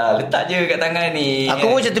buatlah, letak je kat tangan ni.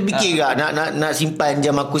 Aku pun macam terfikir kak nak simpan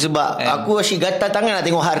jam aku sebab aku asyik gatal tangan nak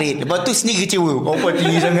tengok heart rate. Lepas tu sendiri kecewa. Apa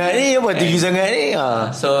tinggi sangat ni?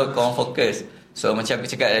 So korang fokus. So macam aku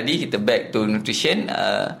cakap tadi, kita back to nutrition.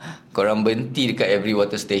 Korang berhenti dekat every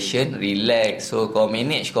water station, relax. So korang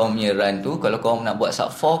manage korang punya run tu. Kalau korang nak buat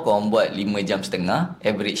sub 4, korang buat 5 jam setengah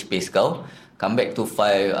average pace kau. Come back to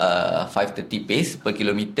 5:30 pace per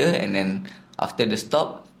kilometer. And then after the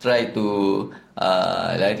stop, try to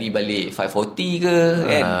lari balik 5:40 ke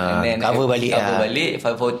kan. And then cover balik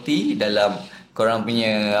 5:40 dalam korang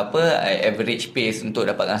punya average pace untuk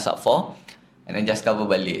dapatkan sub 4. And then just cover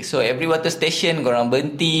balik. So every water station korang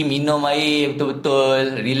berhenti, minum air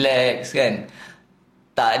betul-betul, relax kan.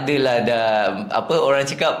 Tak adalah orang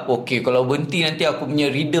cakap okay, kalau berhenti nanti aku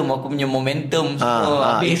punya rhythm, aku punya momentum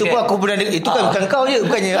semua habis. Itu pun aku pernah dengar. Itu kan bukan kau je,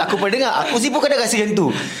 bukannya aku pernah dengar. Aku sih pun kadang rasa macam tu.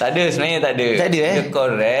 Tak ada, sebenarnya tak ada. Kau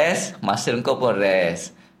rest, muscle kau pun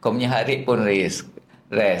rest, kau punya heart rate pun rest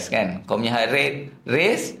kan. Kau punya heart rate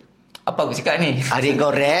race. Apa aku cakap ni? Heart rate kau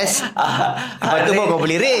rest. Lepas tu kau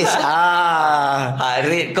boleh race. Heart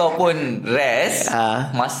rate kau pun rest,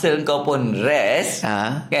 muscle kau pun rest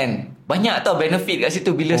kan. Banyak tau benefit kat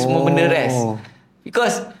situ bila semua benda rest.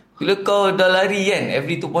 Because bila kau dah lari kan,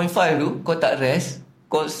 every 2.5 tu kau tak rest,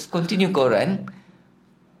 kau continue kau run.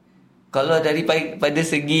 Kalau daripada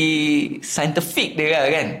segi scientific dia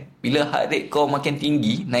kan, bila heart rate kau makin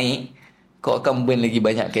tinggi, naik, kau akan burn lagi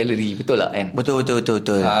banyak kalori. Betul tak kan?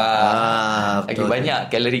 Betul. Lagi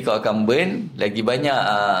banyak kalori kau akan burn, lagi banyak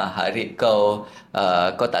heart rate kau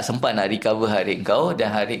tak sempat nak recover heart rate kau,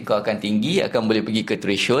 dan heart rate kau akan tinggi, akan boleh pergi ke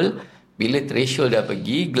threshold. Bila threshold dah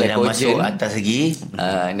pergi, glycogen masuk atas lagi,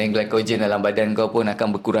 dan glycogen dalam badan kau pun akan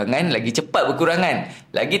berkurangan, lagi cepat berkurangan.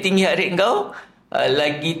 Lagi tinggi heart rate kau,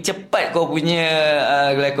 lagi cepat kau punya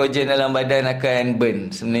glycogen dalam badan akan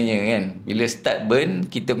burn sebenarnya kan. Bila start burn,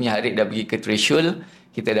 kita punya heart rate dah pergi ke threshold,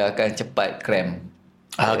 kita dah akan cepat cramp.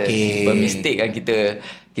 Mistake kan,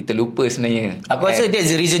 kita lupa sebenarnya. Aku rasa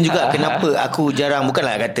that's the reason juga kenapa aku jarang,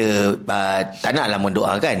 bukanlah kata tak naklah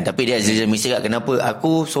mendoakan, tapi that's the reason mistake kenapa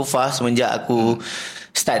aku so far semenjak aku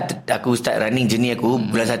start running journey aku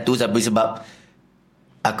bulan 1 sampai, sebab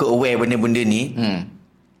aku aware benda-benda ni.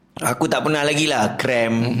 Aku tak pernah lagi lah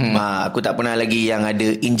cramp. Aku tak pernah lagi yang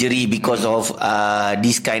ada injury because of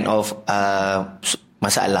this kind of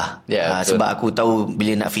masalah. Sebab aku tahu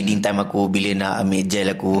bila nak feeding time aku, bila nak ambil gel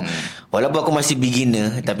aku, walaupun aku masih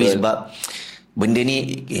beginner, tapi sebab benda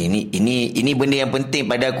ni ini benda yang penting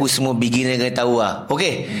pada aku, semua beginner kena tahu lah.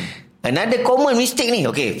 Okay, another common mistake ni.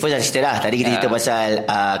 Okay, first cerita dah. Tadi kita cerita pasal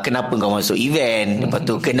kenapa kau masuk event, lepas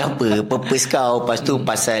tu kenapa purpose kau, lepas tu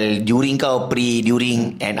pasal during kau, pre,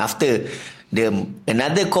 during and after.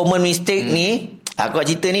 Another common mistake ni, aku nak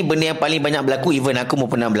cerita ni, benda yang paling banyak berlaku, even aku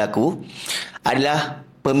pun pernah berlaku, adalah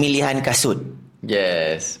pemilihan kasut.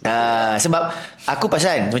 Yes. Sebab aku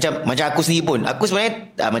pasal macam aku sendiri pun, aku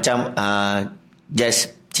sebenarnya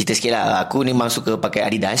just cerita sikit lah, aku ni memang suka pakai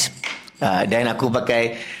Adidas, dan aku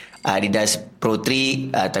pakai Adidas Pro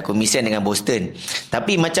 3 Takomisen dengan Boston.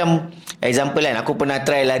 Tapi macam example kan, aku pernah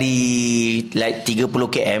try lari like 30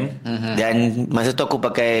 km, dan masa tu aku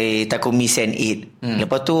pakai Takomisen 8.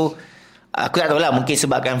 Lepas tu aku tak tahulah, mungkin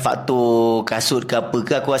sebabkan faktor kasut ke apa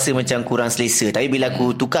ke, aku rasa macam kurang selesa. Tapi bila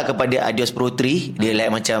aku tukar kepada Adidas Pro 3, dia like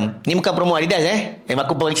macam, ni bukan promo Adidas memang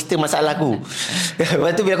aku pakai cerita masalah aku.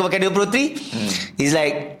 Lepas tu bila aku pakai Adidas Pro 3, it's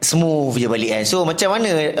like smooth je balik kan. So macam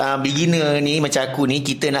mana beginner ni macam aku ni,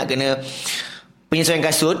 kita nak kena penyesuaian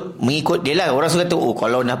kasut mengikut dia lah. Orang suka kata,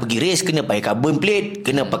 kalau nak pergi race kena pakai carbon plate,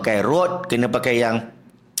 kena pakai rod, kena pakai yang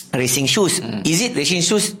racing shoes. Is it racing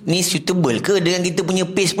shoes ni suitable ke dengan kita punya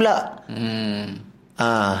pace pula?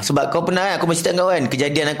 Sebab kau pernah, aku masih tak tahu kan,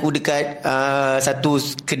 kejadian aku dekat satu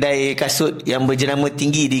kedai kasut yang berjenama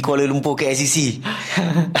tinggi di Kuala Lumpur KLCC.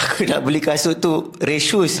 Aku nak beli kasut tu, race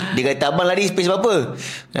shoes. Dia kata, abang lari pace berapa?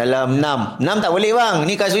 Dalam 6 tak boleh bang,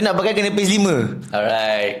 ni kasut nak pakai kena pace 5.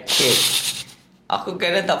 Alright, okay. Aku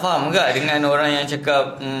kadang tak faham juga dengan orang yang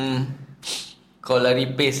cakap kau lari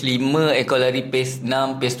pace 5, kau lari pace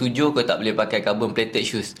 6, pace 7, kau tak boleh pakai carbon plated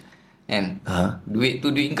shoes kan. Duit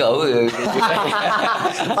tu duit kau ke?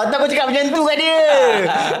 Patut aku cakap macam tu kat dia.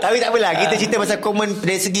 Tapi tak apalah, kita cerita pasal komen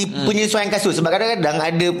dari segi penyesuaian kasut. Sebab kadang-kadang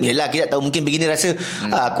ada, yelah kita tak tahu, mungkin beginner rasa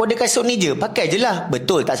kau ada kasut ni je, pakai je lah.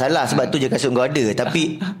 Betul, tak salah, sebab tu je kasut kau ada.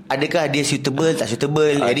 Tapi adakah dia suitable, tak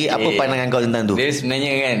suitable? Jadi apa pandangan kau tentang tu? Dia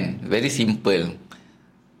sebenarnya kan very simple.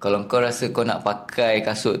 Kalau kau rasa kau nak pakai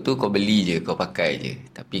kasut tu, kau beli je, kau pakai je.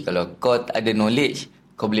 Tapi kalau kau ada knowledge,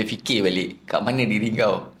 kau boleh fikir balik kat mana diri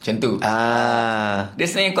kau. Macam tu. Dia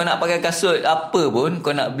sebenarnya kau nak pakai kasut apa pun,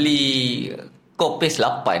 kau nak beli, kau pace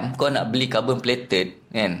 8, kau nak beli carbon plated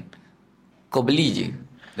kan, kau beli je.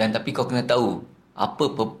 Dan tapi kau kena tahu apa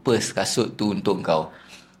purpose kasut tu untuk kau.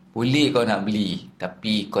 Boleh kau nak beli,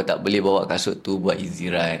 tapi kau tak boleh bawa kasut tu buat easy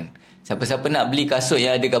run. Siapa-siapa nak beli kasut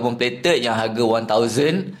yang ada carbon plated yang harga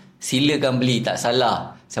 1,000, silakan beli, tak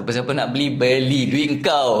salah. Siapa-siapa nak beli duit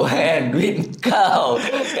kau kan, duit kau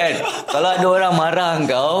kan. Kalau ada orang marah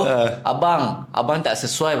kau, abang tak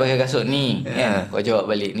sesuai pakai kasut ni kan, kau jawab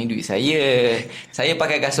balik, ni duit saya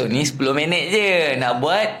pakai kasut ni 10 minit je nak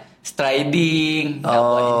buat striding, nak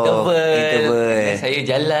buat interval. Saya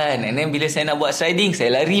jalan, and then bila saya nak buat striding, saya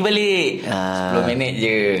lari balik 10 minit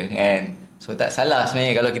je kan. So tak salah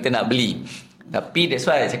sebenarnya kalau kita nak beli. Tapi that's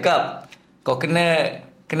why I cakap, kau kena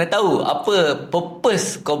tahu apa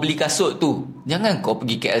purpose kau beli kasut tu. Jangan kau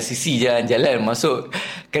pergi KLCC jalan-jalan masuk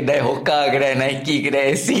kedai Hoka, kedai Nike,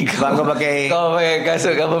 kedai SC, kau pakai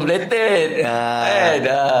kasut carbon plated.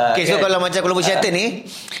 Okay, so kalau macam kelompok syaitan ni,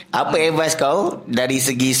 apa advice kau dari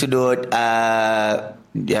segi sudut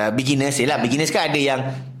beginners? Yelah, beginners kan ada yang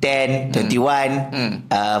 10, 21,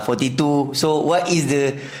 42. So what is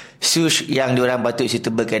the shoes yang diorang patut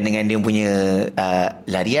suitablekan dengan dia punya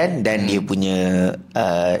larian dan dia punya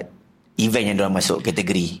event yang diorang masuk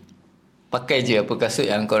kategori? Pakai je apa kasut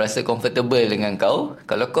yang kau rasa comfortable dengan kau.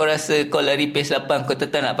 Kalau kau rasa kau lari pace 8, kau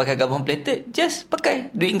tetap nak pakai carbon plated, just pakai,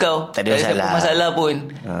 duit kau. Tak ada masalah pun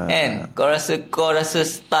kan. Kau rasa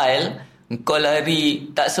style, kau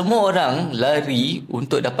lari. Tak semua orang lari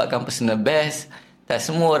untuk dapatkan personal best. Tak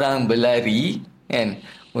semua orang berlari kan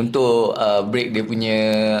untuk break dia punya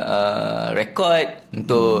rekod,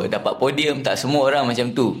 untuk dapat podium. Tak semua orang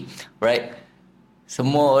macam tu, right?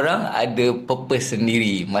 Semua orang ada purpose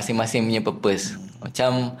sendiri, masing-masing punya purpose.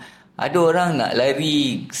 Macam ada orang nak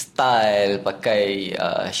lari style, pakai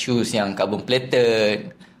shoes yang carbon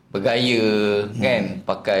plated, bergaya kan,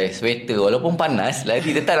 pakai sweater. Walaupun panas,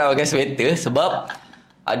 lari tetap nak pakai sweater sebab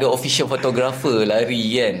ada official photographer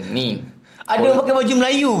lari kan. Ni ada pakai baju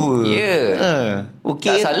Melayu pun. Ya.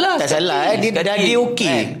 Okay. Tak salah. Dia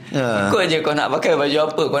okey. Ikut je kau nak pakai baju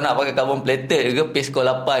apa. Kau nak pakai carbon plated ke, pace kau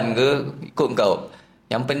 8 ke, ikut kau.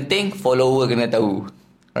 Yang penting follower kena tahu.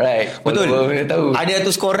 Right. Betul. Follower kena tahu. Ada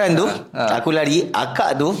tu skoran tu, aku lari,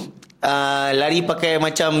 akak tu lari pakai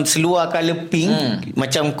macam seluar colour pink,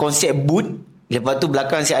 macam konsep boot. Lepas tu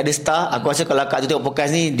belakang saya ada star. Aku rasa kalau akak tu tengok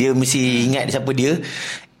podcast ni, dia mesti ingat siapa dia.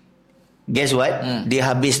 Guess what?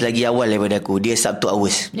 Dia habis lagi awal daripada aku. Dia sub 2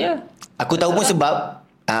 hours. Aku tahu pun sebab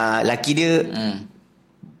laki dia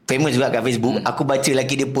famous juga kat Facebook. Aku baca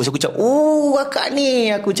laki dia post, aku macam, oh akak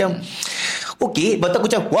ni. Aku macam okey. Lepas tu aku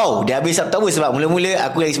macam, wow, dia habis sub 2 hours. Sebab mula-mula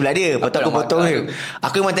aku lagi sebelah dia. Lepas tu aku potong dia.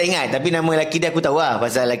 Aku memang tak ingat. Tapi nama laki dia aku tahu lah.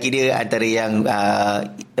 Pasal laki dia antara yang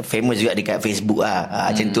famous juga dekat Facebook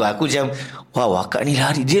lah. Macam tu aku macam, wow, akak ni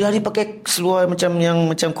lari. Dia lari pakai seluar macam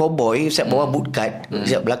cowboy. Siap bawah bootcut.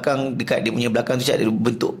 Siap belakang, dekat dia punya belakang tu siap ada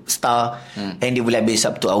bentuk star. And dia boleh habis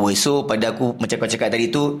sub 2 hours. So pada aku, macam kau cakap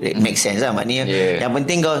tadi tu, it make sense lah. Maknanya yang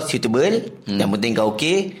penting kau suitable. Yang penting kau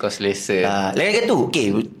okey. Kau selesa. Lain kata tu, okey,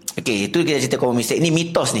 itu kita cerita common mistake. Ni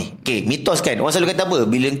mitos ni. Okey, mitos kan. Orang selalu kata apa?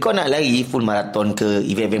 Bila kau nak lari full marathon ke,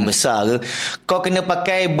 event-event besar ke, kau kena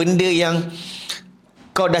pakai benda yang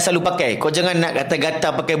kau dah selalu pakai. Kau jangan nak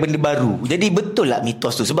gata-gata pakai benda baru. Jadi betul lah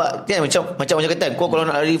mitos tu. Sebab kan, macam kata, kau kalau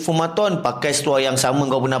nak lari full marathon, pakai seluar yang sama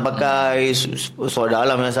kau pernah pakai, seluar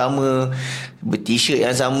dalam yang sama, t-shirt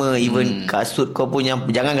yang sama, even kasut kau pun yang,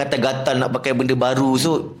 jangan gata-gata nak pakai benda baru.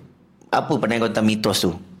 So apa pandangan kau tentang mitos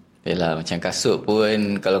tu? Yalah, macam kasut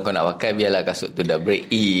pun, kalau kau nak pakai, biarlah kasut tu dah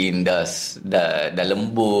break in, dah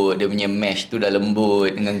lembut, dia punya mesh tu dah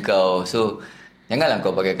lembut dengan kau. So janganlah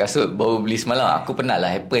kau pakai kasut baru beli semalam. Aku pernah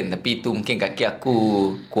lah happen, tapi tu mungkin kaki aku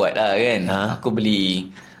kuat lah kan. Aku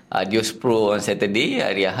beli Dios Pro on Saturday.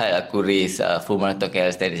 Hari Ahad aku race full marathon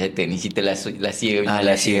KL Standard Chartered. Ni cerita last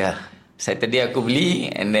year. Saturday aku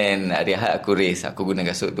beli, and then hari Ahad aku race. Aku guna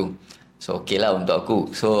kasut tu. So okey lah untuk aku.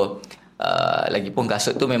 So lagipun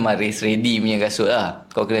kasut tu memang race ready punya kasut lah.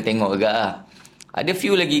 Kau kena tengok agak lah. Ada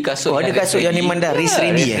few lagi kasut. Ada kasut yang memang dah race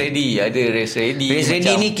ready. Race ready. Ada race ready. Race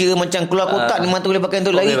ready ni kira macam keluar kotak, memang tu boleh pakai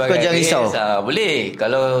untuk lari. Kau jangan risau. Boleh.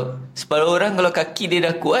 Kalau separuh orang, kalau kaki dia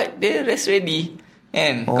dah kuat, dia race ready.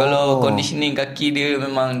 Kan? Kalau conditioning kaki dia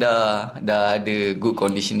memang dah ada good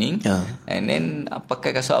conditioning. And then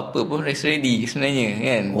pakai kasut apa pun race ready sebenarnya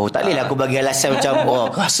kan. Tak boleh lah aku bagi alasan macam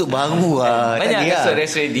kasut baru banyak kasut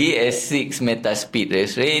race ready. S6 Meta Speed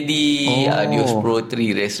race ready, Adios Pro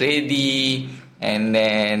 3 race ready, and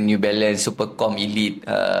then New Balance Supercom Elite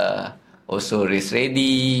also race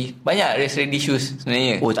ready. Banyak race ready shoes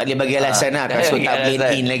sebenarnya. Tak boleh bagi alasan lah. Kasut tak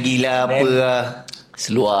blend in lagi lah apa lah.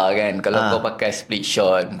 Seluar kan. Kalau kau pakai split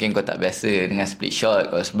short, mungkin kau tak biasa dengan split short.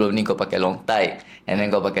 Kalau sebelum ni kau pakai long tight, and then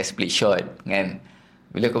kau pakai split short kan.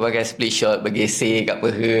 Bila kau pakai split short bergesek kat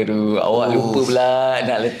peha tu, awak lupa pula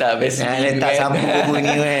nak letak Vaseline, nak letak sambung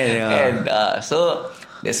ni kan. So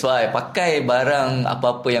that's why pakai barang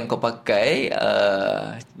apa-apa yang kau pakai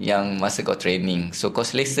yang masa kau training. So kau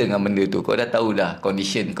selesa dengan benda tu. Kau dah tahu dah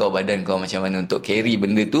condition kau, badan kau macam mana untuk carry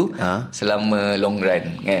benda tu selama long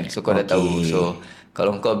run kan. So kau dah tahu. So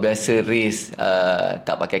kalau kau biasa race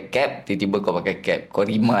tak pakai cap, tiba-tiba kau pakai cap, kau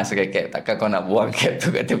rimas pakai cap, takkan kau nak buang cap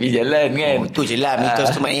tu kat tepi jalan kan. Tu je lah.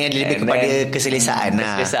 Mitos tu maknanya lebih kepada keselesaan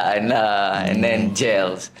lah. Keselesaan lah. And then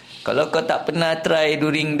gels. Kalau kau tak pernah try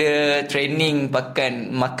during the training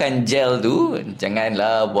makan gel tu,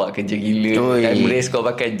 janganlah buat kerja gila. Time race kau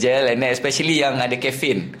pakai gel, and then especially yang ada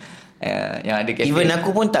caffeine. Yang ada caffeine. Even aku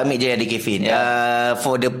pun tak ambil je ada caffeine.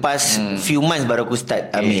 For the past few months baru aku start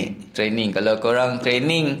ambil. Training. Kalau korang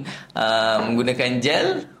training menggunakan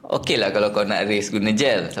gel, okey lah kalau kau nak race guna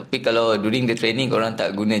gel. Tapi kalau during the training korang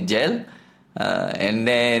tak guna gel, and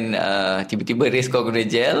then tiba-tiba race kau guna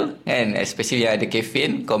gel kan, especially yang ada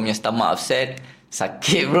caffeine, kau punya stomach upset,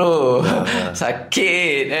 sakit bro.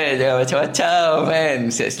 Sakit jangan macam-macam kan.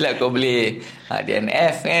 Silap-silap kau boleh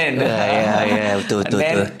DNF kan. Betul.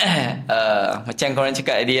 Macam korang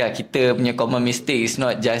cakap tadi lah, kita punya common mistake is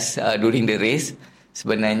not just during the race.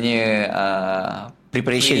 Sebenarnya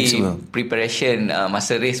preparation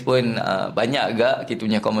masa race pun banyak agak kita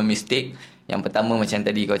punya common mistake. Yang pertama macam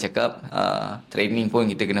tadi kau cakap, training pun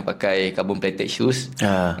kita kena pakai carbon plated shoes.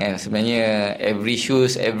 Sebenarnya every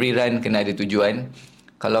shoes, every run kena ada tujuan.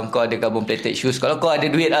 Kalau kau ada carbon plated shoes, kalau kau ada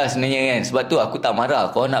duit lah sebenarnya kan. Sebab tu aku tak marah.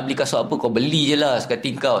 Kau nak beli kasut apa, kau beli je lah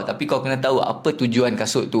sekati kau. Tapi kau kena tahu apa tujuan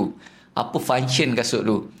kasut tu, apa function kasut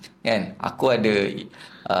tu kan. Aku ada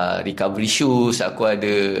recovery shoes, aku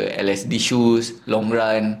ada LSD shoes, long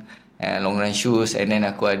run shoes, and then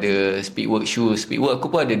aku ada speedwork shoes. Speedwork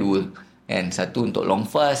aku pun ada 2 kan, satu untuk long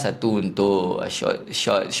fast, satu untuk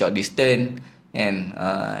short distance kan.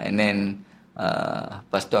 And then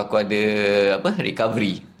lepas tu aku ada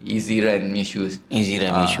recovery easy run punya shoes.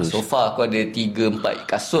 So far aku ada 3-4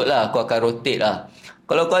 kasut lah. Aku akan rotate lah.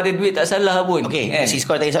 Kalau kau ada duit tak salah pun. Sis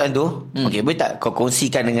kau tanya soalan tu, boleh tak kau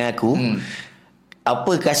kongsikan dengan aku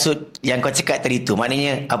apa kasut yang kau cakap tadi tu?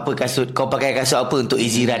 Maknanya apa kasut, kau pakai kasut apa untuk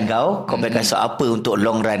easy run kau, kau pakai kasut apa untuk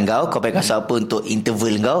long run kau pakai kasut apa untuk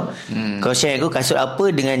interval kau. Kau share aku kasut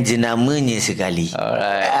apa dengan jenamanya sekali.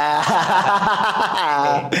 Alright.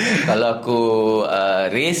 Kalau aku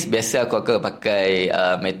race, biasa aku akan pakai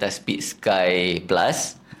Meta Speed Sky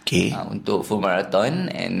Plus. Untuk full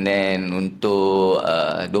marathon. And then untuk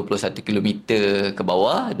 21 km ke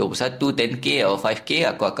bawah, 21, 10k atau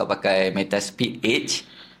 5k, aku akan pakai Meta Speed Edge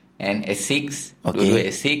and S6. Dua-dua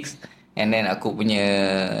S6. And then aku punya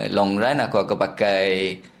long run aku akan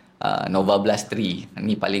pakai Nova Blast 3.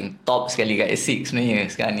 Ni paling top sekali kat S6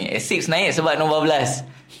 sebenarnya sekarang ni. S6 naik sebab Nova Blast.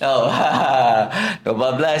 Nova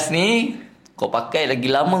Blast ni kau pakai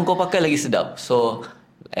lagi lama, kau pakai lagi sedap. So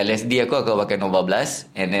LSD aku akan pakai Nova Blast,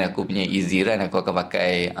 and then aku punya easy run aku akan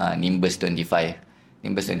pakai Nimbus 25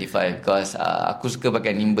 because aku suka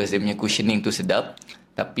pakai Nimbus. Dia punya cushioning tu sedap.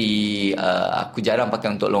 Tapi aku jarang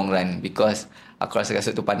pakai untuk long run because aku rasa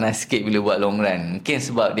kasut tu panas sikit bila buat long run. Mungkin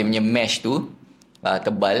sebab dia punya mesh tu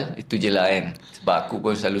tebal. Itu je lah kan. Sebab aku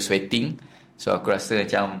pun selalu sweating. So aku rasa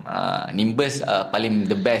macam Nimbus paling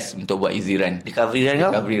the best untuk buat easy run. Recovery run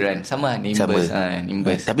kau? Recovery run sama Nimbus.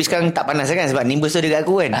 Nimbus. Tapi sekarang tak panas kan sebab Nimbus tu dekat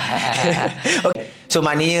aku kan. Okay. So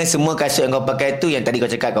maknanya semua kasut yang kau pakai tu, yang tadi kau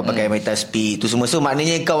cakap kau pakai Meta Speed tu semua, so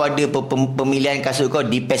maknanya kau ada pemilihan kasut kau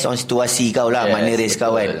depends on situasi kau lah, mana race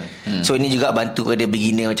kau kan. So ini juga bantu kepada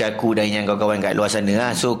beginner macam aku dan yang kawan-kawan kat luar sana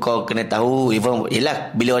lah. So kau kena tahu, even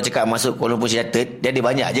yelah bila orang cakap masuk Kuala Lumpur Chartered, dia ada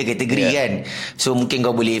banyak je kategori kan. So mungkin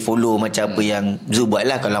kau boleh follow macam apa yang Zu buat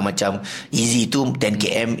lah. Kalau macam easy tu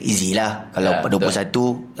 10km easy lah. Kalau 21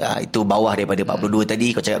 itu bawah daripada 42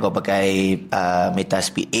 tadi. Kau cakap kau pakai Meta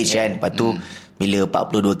Speed Edge kan. Lepas tu bila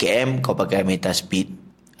 42km kau pakai Meta Speed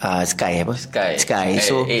Sky apa? Sky.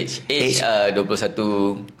 So Edge 21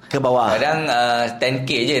 ke bawah. Kadang 10k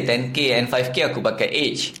je, 10k and 5k aku pakai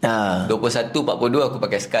Edge. 21 42 aku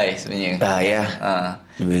pakai Sky sebenarnya.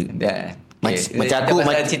 Macam aku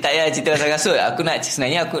cerita pasal kasut.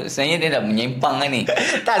 Sebenarnya dia dah menyimpang kan ni.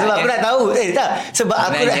 Tak, sebab aku nak tahu. Sebab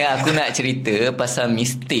aku nak cerita pasal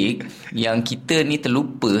mistake yang kita ni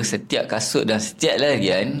terlupa setiap kasut dan setiap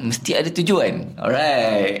larian mesti ada tujuan.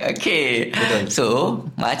 Alright. Okay. Betul. So,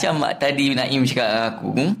 macam tadi Naim cakap dengan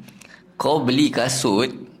aku, kau beli kasut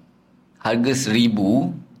harga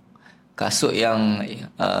 1,000, kasut yang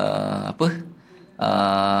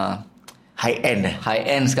high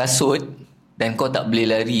end kasut, dan kau tak boleh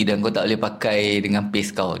lari dan kau tak boleh pakai dengan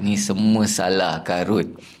pace kau. Ni semua salah karut.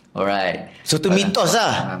 Alright. So tu mitos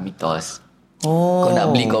lah. Mitos. Oh. Kau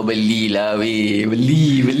nak beli, kau belilah weh.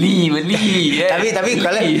 Beli kan? Tapi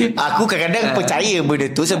kalau aku kadang-kadang percaya benda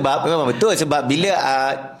tu, sebab memang betul. Sebab bila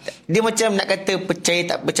dia macam nak kata percaya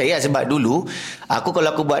tak percaya. Sebab dulu kalau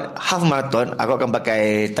aku buat half marathon, aku akan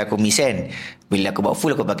pakai Takumi Sen. Bila aku buat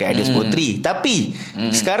full, aku pakai Adidas Pro 3. Tapi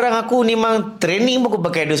sekarang aku memang training pun aku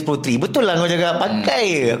pakai Adidas Pro 3. Betul lah kau cakap, pakai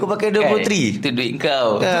je aku pakai Adidas Pro 3. Itu duit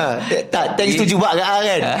kau. Tak, thanks tu juga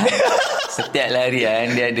kan. Setiap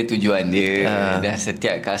larian dia ada tujuan dia. Dan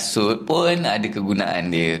setiap kasut pun ada kegunaan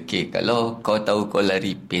dia. Okay, kalau kau tahu kau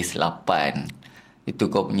lari pace 8, itu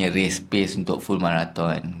kau punya race pace untuk full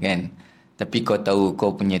marathon kan. Tapi kau tahu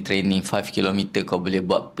kau punya training 5 km kau boleh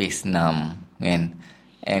buat pace 6 kan.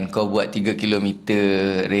 And kau buat 3 km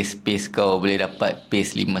race pace kau boleh dapat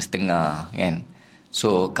pace 5.5 kan.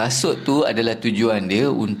 So kasut tu adalah tujuan dia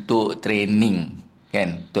untuk training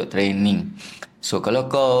kan, untuk training. So kalau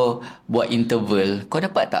kau buat interval, kau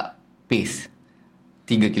dapat tak pace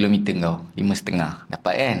 3 km kau 5.5?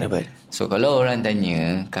 Dapat kan? Dapat. So kalau orang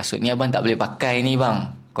tanya, kasut ni abang tak boleh pakai ni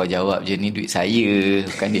bang, kau jawab je, ni duit saya,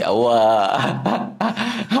 bukan duit awak.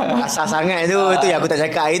 Asal sangat tu. Tu yang aku tak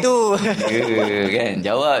cakap itu. Kan?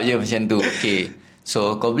 Jawab je macam tu. Okay.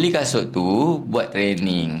 So kau beli kasut tu buat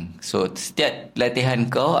training. So setiap latihan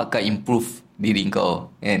kau akan improve diri kau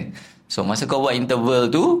kan. So masa kau buat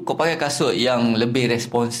interval tu, kau pakai kasut yang lebih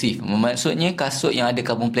responsif. Maksudnya kasut yang ada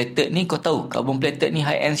carbon plated ni, kau tahu carbon plated ni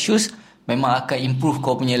high end shoes memang akan improve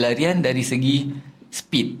kau punya larian dari segi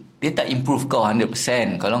speed. Dia tak improve kau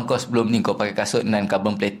 100%. Kalau kau sebelum ni kau pakai kasut non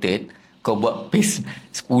carbon plated, kau buat pace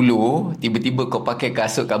 10, tiba-tiba kau pakai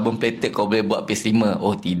kasut carbon plated, kau boleh buat pace 5.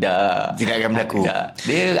 Oh tidak. Tidak akan berlaku. Tidak.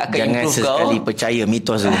 Dia akan jangan improve kau. Jangan sesekali percaya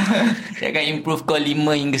mitos tu. Dia akan improve kau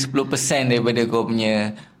 5 hingga 10% daripada kau punya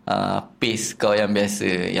pace kau yang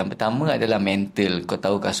biasa. Yang pertama adalah mental. Kau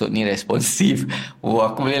tahu kasut ni responsif. Oh,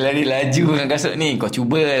 aku boleh lari laju dengan kasut ni. Kau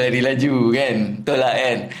cuba lari laju kan. Betul lah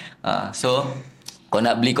kan. So kau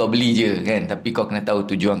nak beli, kau beli je kan. Tapi kau kena tahu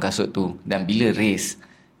tujuan kasut tu. Dan bila race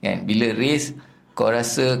kan, bila race kau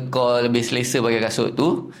rasa kau lebih selesa pakai kasut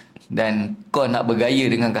tu, dan kau nak bergaya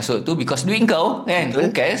dengan kasut tu because duit kau kan.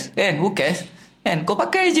 Who cares kan, kau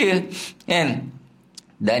pakai je kan.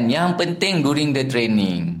 Dan yang penting during the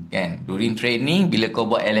training kan, during training bila kau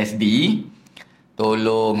buat LSD,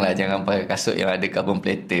 tolonglah jangan pakai kasut yang ada carbon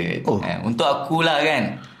plated. Untuk aku lah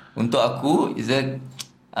kan, untuk aku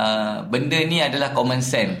benda ni adalah common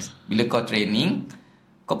sense. Bila kau training,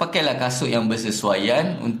 kau pakailah kasut yang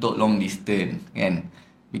bersesuaian untuk long distance kan.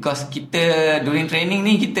 Because kita during training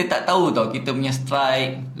ni kita tak tahu tau kita punya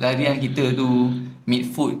strike larian kita tu mid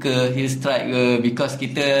foot ke heel strike ke. Because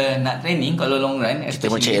kita nak training kalau long run, kita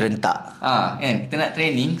mau cari rentak kan, kita nak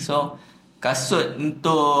training. So kasut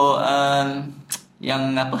untuk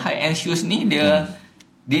yang high end shoes ni dia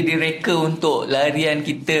direka untuk larian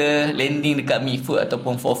kita landing dekat mid foot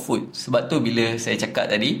ataupun forefoot. Sebab tu bila saya cakap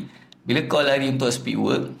tadi, bila kau lari untuk speed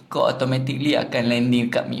work, kau automatically akan landing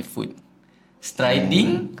dekat mid foot.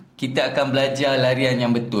 Striding, kita akan belajar larian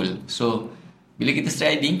yang betul. So bila kita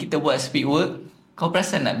striding, kita buat speed work, kau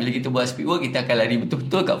perasan tak bila kita buat speed work, kita akan lari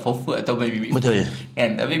betul-betul kat forefoot atau mid foot. Betul kan?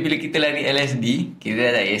 Tapi bila kita lari LSD,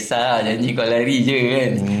 kita tak kisah, janji kau lari je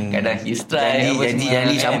kan. Kadang heel strike,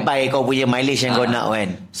 janji sampai kau punya mileage yang kau nak kan.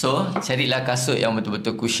 So carilah kasut yang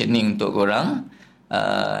betul-betul cushioning untuk korang.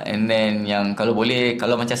 And then yang kalau boleh,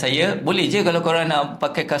 kalau macam saya, boleh je kalau korang nak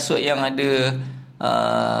pakai kasut yang ada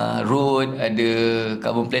road, ada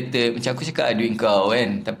carbon plated, macam aku cakap duit kau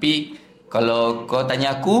kan. Tapi kalau kau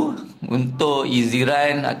tanya aku, untuk easy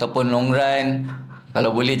run ataupun long run,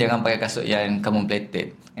 kalau boleh jangan pakai kasut yang carbon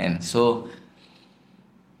plated kan. So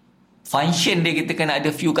function dia, kita kena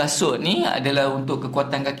ada few kasut ni adalah untuk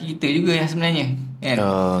kekuatan kaki kita juga yang sebenarnya kan.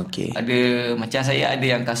 Ada macam saya ada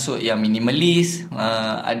yang kasut yang minimalis,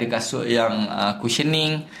 ada kasut yang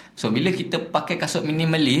cushioning. So bila kita pakai kasut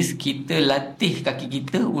minimalis, kita latih kaki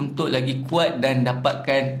kita untuk lagi kuat dan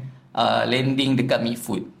dapatkan landing dekat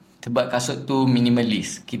midfoot. Sebab kasut tu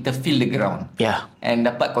minimalis, kita feel the ground and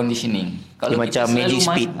dapat conditioning. Kalau dia macam magic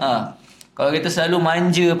speed. Kalau kita selalu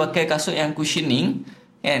manja pakai kasut yang cushioning,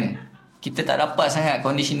 kan, kita tak dapat sangat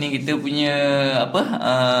conditioning kita punya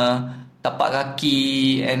tapak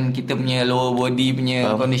kaki and kita punya lower body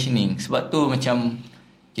punya conditioning. Sebab tu macam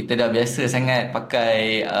kita dah biasa sangat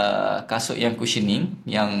pakai kasut yang cushioning,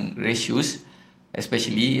 yang race shoes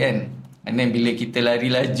especially, kan. And then bila kita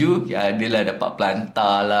lari laju, adalah dapat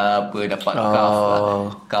plantar lah, dapat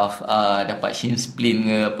calf, dapat shin splint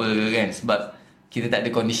ke apa kan. Sebab kita tak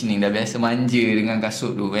ada conditioning, dah biasa manja dengan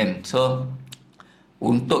kasut tu kan. So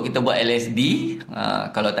untuk kita buat LSD,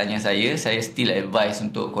 kalau tanya saya still advise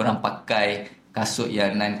untuk korang pakai kasut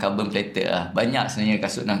yang non-carbon plated lah. Banyak sebenarnya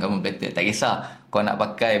kasut non-carbon plated. Tak kisah kau nak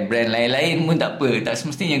pakai brand lain-lain pun tak apa. Tak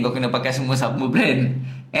semestinya kau kena pakai semua sama brand,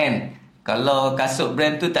 kan. Kalau kasut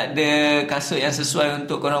brand tu tak ada kasut yang sesuai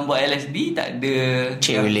untuk korang buat LSD, tak ada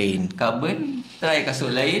carbon, try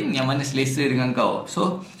kasut lain yang mana selesa dengan kau.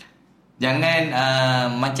 So jangan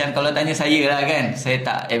macam kalau tanya saya lah kan, saya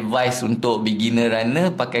tak advise untuk beginner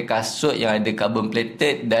runner pakai kasut yang ada carbon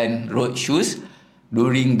plated dan road shoes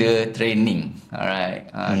during the training.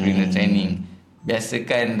 Alright, during the training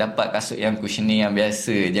biasakan dapat kasut yang cushioning yang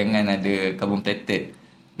biasa, jangan ada carbon plated.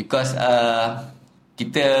 Because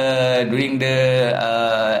kita during the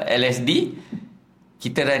LSD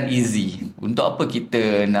kita run easy. Untuk apa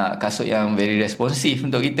kita nak kasut yang very responsive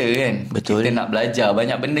untuk kita, kan? Betul. Kita nak belajar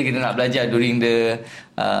banyak benda, kita nak belajar during the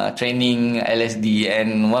training LSD.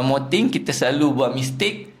 And one more thing, kita selalu buat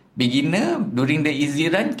mistake beginner during the easy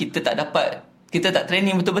run. Kita tak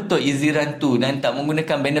training betul-betul easy run tu dan tak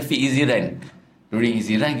menggunakan benefit easy run. During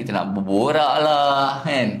easy run kita nak berborak lah,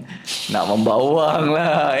 kan, nak membawang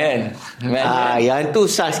lah, kan. Yang tu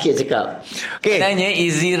sah sikit cakap. Sebenarnya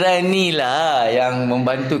easy run ni lah yang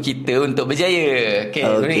membantu kita untuk berjaya.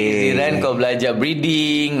 During easy run kau belajar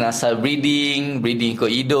breathing, nasal breathing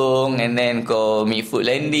kau hidung, and then kau midfoot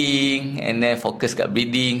landing, and then fokus kat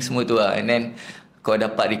breathing, semua tu lah. And then kau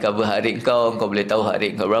dapat recover heart rate kau boleh tahu heart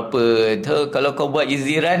rate kau berapa. So, kalau kau buat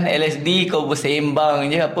easy run LSD, kau bersembang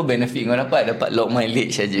je, apa benefit kau dapat? Dapat low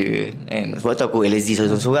mileage saja, kan. Sebab tu aku LSD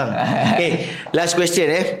seorang-seorang. Last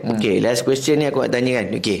question last question ni aku nak tanya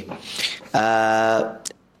kan.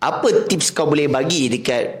 Apa tips kau boleh bagi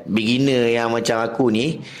dekat beginner yang macam aku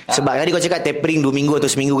ni? Sebab tadi kau cakap tapering 2 minggu atau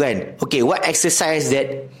seminggu kan. What exercise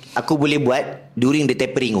that aku boleh buat during the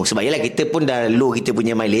tapering? Sebab yelah kita pun dah low kita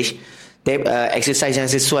punya mileage. Exercise yang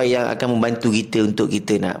sesuai yang akan membantu kita untuk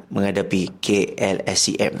kita nak menghadapi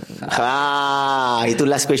KLSCM. Itu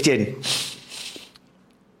last question.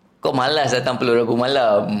 Kau malas datang Pulau Rabu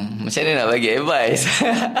malam, macam mana nak bagi advice?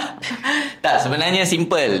 Tak, sebenarnya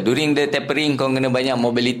simple. During the tapering kau kena banyak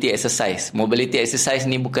mobility exercise. Mobility exercise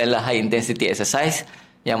ni bukanlah high intensity exercise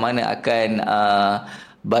yang mana akan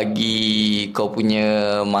bagi kau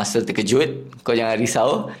punya muscle terkejut. Kau jangan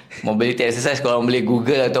risau. Mobility exercise korang boleh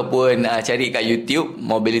Google ataupun cari kat YouTube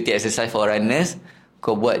mobility exercise for runners.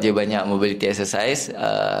 Kau buat je banyak mobility exercise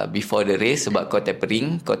before the race, sebab kau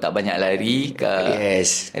tapering, kau tak banyak lari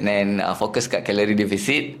and then fokus kat calorie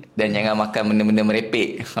deficit dan jangan makan benda-benda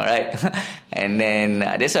merepek. Alright. And then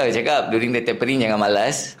that's why I cakap during the tapering jangan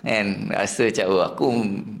malas, and rasa macam aku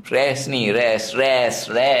rest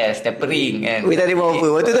tapering, kan. Tak ada buat apa.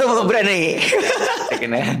 Waktu tu berat naik. Kita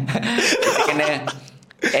kena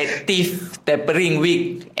active tapering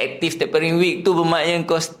week. Active tapering week tu bermakna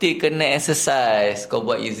kau still kena exercise. Kau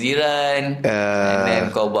buat easy run and then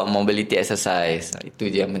kau buat mobility exercise.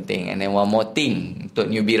 Itu je yang penting. And then one more thing untuk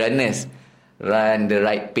newbie runners, run the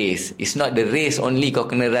right pace. It's not the race only kau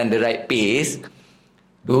kena run the right pace.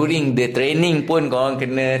 During the training pun kau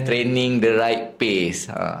kena training the right pace.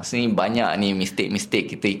 Sini banyak ni mistake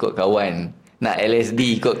kita ikut kawan. Nak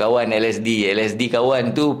LSD ikut kawan LSD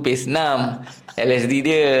kawan tu pace 6. LSD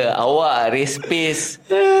dia awak race pace.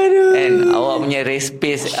 And awak punya race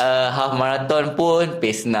pace half marathon pun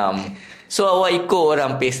pace 6. So awak ikut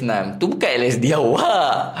orang pace 6. Tu bukan LSD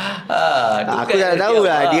awak. Aku tak tahu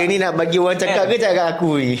lah dia ni nak bagi orang cakap ke cakap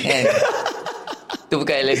aku ni. Tu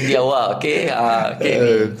bukan LSD awak.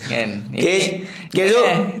 Kan. So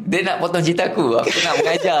dia nak potong cerita aku. Aku nak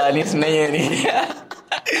mengajar ni sebenarnya ni.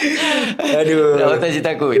 Aduh. Dah potong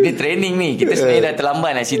cerita aku. Ini training ni. Kita sebenarnya dah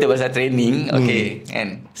terlambat nak cerita pasal training.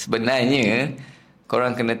 Kan. Sebenarnya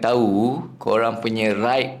korang kena tahu korang punya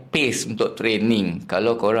right pace untuk training.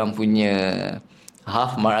 Kalau korang punya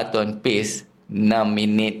half marathon pace 6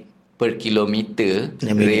 minit per kilometer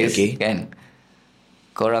race, kan,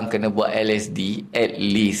 korang kena buat LSD at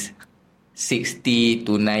least 60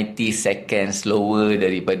 to 90 seconds slower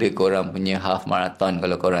daripada korang punya half marathon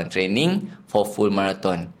kalau korang training for full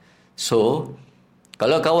marathon. So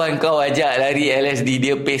Kalau kawan kau ajak lari LSD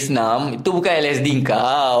dia pace 6, itu bukan LSD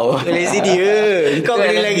kau. LSD dia. Kau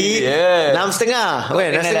kena lagi 6.5. Kau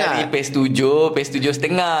kena lari pace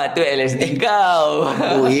 7.5 tu LSD kau.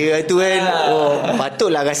 Oh ya tu kan.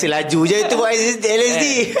 Patutlah rasa laju je tu buat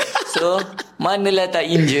LSD. So manalah tak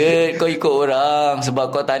injured, kau ikut orang sebab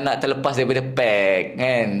kau tak nak terlepas daripada pack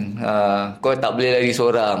kan. Kau tak boleh lari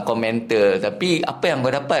seorang, kau mental. Tapi apa yang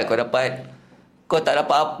kau tak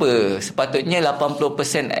dapat apa. Sepatutnya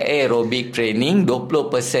 80% aerobic training,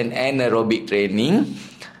 20% anaerobic training.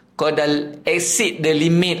 Kau dah exceed the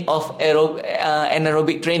limit of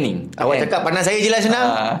anaerobic training. Awak cakap pandang saya je lah senang.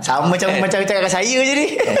 Sama macam cakap saya je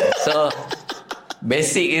ni. So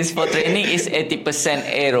basic is for training is 80%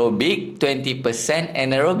 aerobic, 20%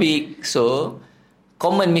 anaerobic. So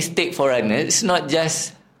common mistake for runners is not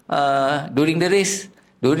just during the race,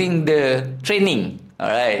 during the training.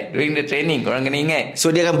 Alright, during the training korang kena ingat. So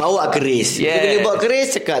dia akan bawa ke race. Bila bawa ke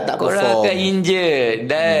race cakap tak perform, korang akan injured.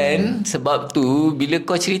 Dan sebab tu bila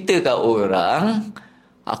kau cerita kat orang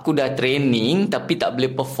aku dah training tapi tak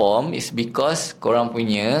boleh perform, is because korang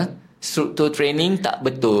punya struktur training tak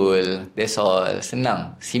betul. That's all.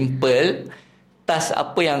 Senang, simple. Task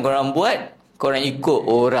apa yang korang buat, korang ikut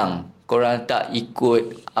orang. Korang tak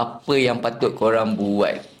ikut apa yang patut korang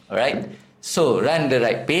buat. Alright. So, run the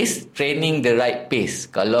right pace, training the right pace.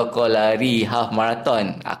 Kalau kau lari half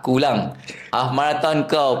marathon, aku ulang. Half marathon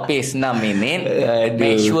kau pace 6 minit.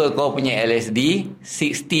 Make sure kau punya LSD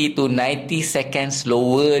 60 to 90 seconds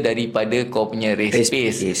slower daripada kau punya race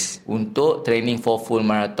pace. Untuk training for full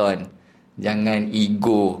marathon. Jangan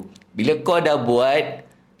ego. Bila kau dah buat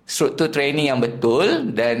struktur training yang betul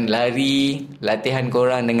dan lari latihan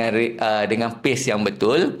korang dengan pace yang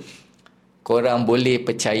betul, korang boleh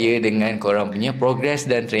percaya dengan korang punya progress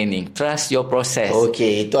dan training. Trust your process.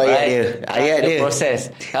 Okay, itu ayat dia. Ayat dia. Proses.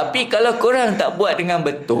 Tapi kalau korang tak buat dengan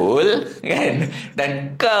betul kan,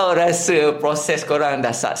 dan kau rasa proses korang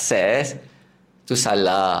dah sukses, tu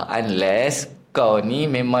salah. Unless kau ni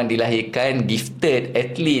memang dilahirkan gifted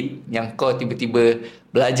athlete yang kau tiba-tiba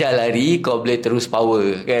belajar lari, kau boleh terus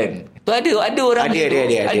power kan. Tu ada orang macam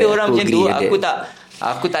tu. Ada orang macam tu.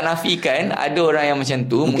 Aku tak nafikan ada orang yang macam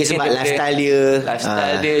tu. Mungkin sebab lifestyle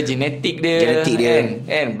dia, genetik dia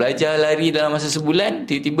kan. Belajar lari dalam masa sebulan,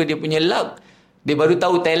 tiba-tiba dia punya luck, dia baru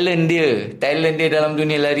tahu talent dia dalam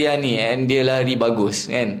dunia larian ni, and dia lari bagus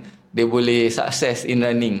kan. Dia boleh sukses in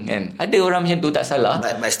running kan. Ada orang macam tu, tak salah.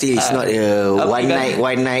 But still it's not one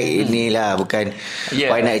night inilah, bukan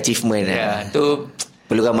one night achievement. Tu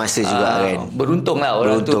perlukan masa juga kan. Beruntung lah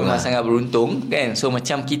orang tu, memang sangat beruntung kan. So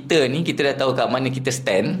macam kita ni, kita dah tahu kat mana kita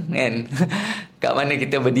stand kan. Kat mana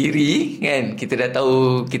kita berdiri kan. Kita dah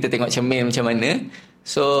tahu, kita tengok cermin macam mana.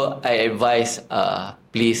 So I advise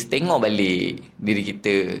please tengok balik diri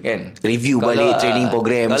kita kan. Review balik training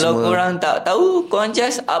program kalau semua. korang tak tahu, korang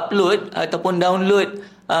just upload ataupun download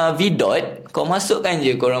VDOT. Kau masukkan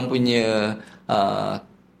je korang punya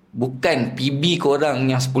bukan PB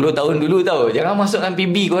korang yang 10 tahun dulu tau. Jangan masukkan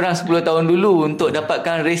PB korang 10 tahun dulu untuk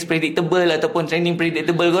dapatkan race predictable ataupun training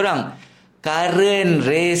predictable korang. Current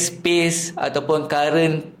race pace ataupun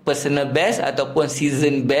current personal best ataupun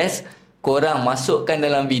season best korang masukkan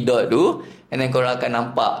dalam VDOT tu, and then korang akan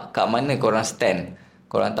nampak kat mana korang stand.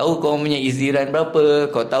 Korang tahu kau punya easy run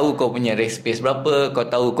berapa, kau tahu kau punya race pace berapa, kau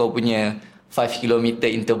tahu kau punya 5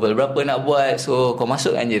 km interval berapa nak buat. So kau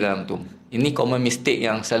masukkan je dalam tu. Ini common mistake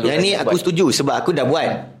yang selalu. Yang ni aku setuju sebab aku dah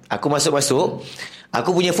buat. Aku masuk.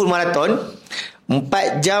 Aku punya full marathon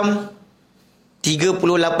 4 jam 38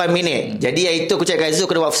 minit. Jadi hari tu aku cakap kat Zul,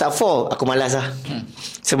 aku dah buat sub 4. Aku malas lah.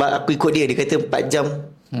 Sebab aku ikut dia kata 4 jam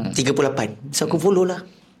 38. So aku follow lah.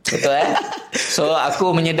 Betul So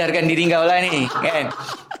aku menyedarkan diri kau lah ni kan.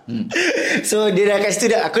 So dia dah kat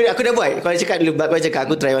situ dah. Aku dah buat. Kalau cakap dulu, kau cakap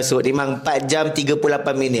aku try masuk memang 4 jam 38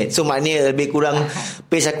 minit. So maknanya lebih kurang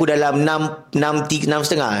pace aku dalam 6.5.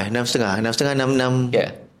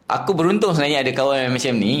 Aku beruntung sebenarnya ada kawan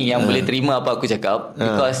macam ni yang boleh terima apa aku cakap.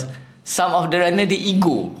 Because some of the runner dia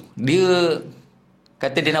ego. Dia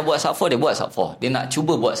kata dia nak buat sub 4, dia buat sub 4. Dia nak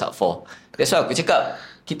cuba buat sub 4. That's why aku cakap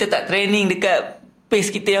kita tak training dekat pace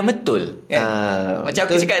kita yang betul kan? Macam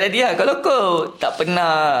aku cakap tadi lah, kalau kau tak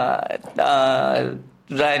pernah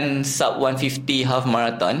run sub 150 half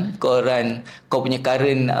marathon, kau punya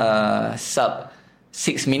current sub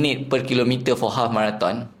 6 minit per kilometer for half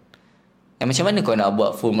marathon, macam mana kau nak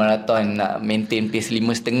buat full marathon, nak maintain pace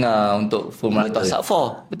 5.5 untuk full marathon sub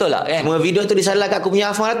 4? Betul tak kan? Semua video tu disalahkan aku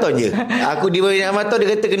punya half marathon je. Aku di half marathon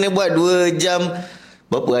dia kata kena buat 2 jam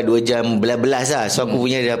berapa lah, 2 jam belas lah. So aku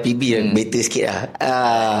punya dah PB yang better sikit lah.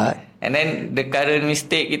 And then the current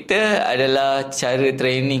mistake kita adalah cara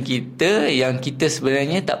training kita yang kita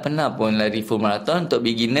sebenarnya tak pernah pun lari full marathon untuk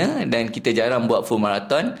beginner, dan kita jarang buat full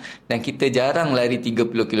marathon, dan kita jarang lari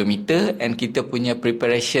 30 km, and kita punya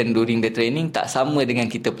preparation during the training tak sama dengan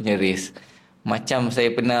kita punya race. Macam saya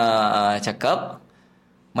pernah cakap,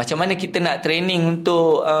 macam mana kita nak training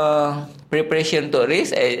untuk preparation untuk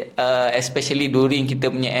race, especially during kita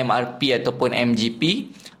punya MRP ataupun MGP,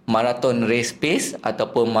 marathon race pace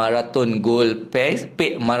ataupun marathon goal pace,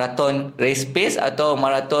 marathon race pace atau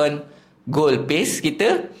marathon goal pace,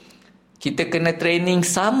 kita kena training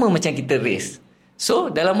sama macam kita race.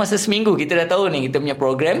 So dalam masa seminggu kita dah tahu ni kita punya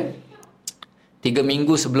program 3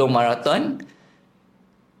 minggu sebelum marathon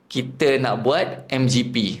kita nak buat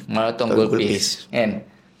MGP, marathon goal pace kan.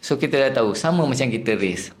 So kita dah tahu sama macam kita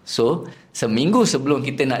race. So seminggu sebelum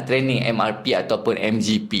kita nak training MRP ataupun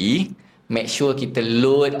MGP, make sure kita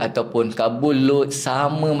load ataupun kabul load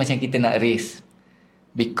sama macam kita nak race.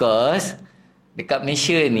 Because dekat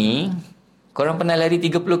Malaysia ni, korang pernah lari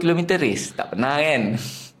 30 km race? Tak pernah kan?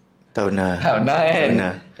 Tak pernah. Tak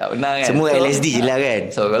pernah kan? Semua LSD je lah kan?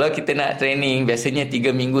 So kalau kita nak training, biasanya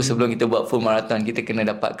 3 minggu sebelum kita buat full marathon, kita kena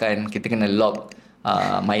dapatkan, kita kena log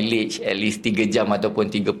mileage at least 3 jam ataupun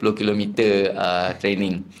 30 km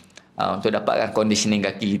training. Untuk dapatkan conditioning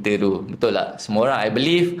kaki kita tu. Betul tak? Semua orang, I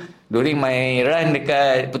believe during my run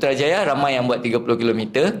dekat Putrajaya, ramai yang buat 30 km,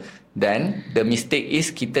 dan the mistake is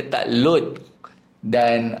kita tak load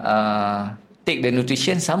dan take the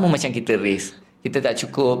nutrition sama macam kita race. Kita tak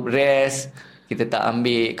cukup rest, kita tak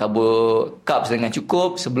ambil carbs dengan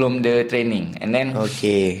cukup sebelum the training, and then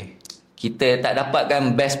kita tak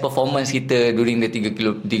dapatkan best performance kita during the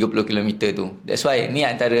 30 km tu. That's why ni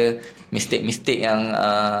antara mistake-mistake yang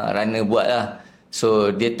runner buat lah.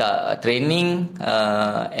 So dia tak training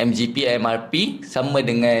MGP, MRP sama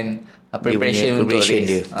dengan preparation untuk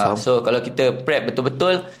race. So kalau kita prep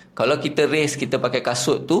betul-betul, kalau kita race kita pakai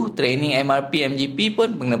kasut tu, training MRP, MGP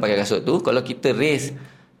pun kena pakai kasut tu. Kalau kita race,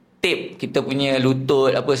 tape kita punya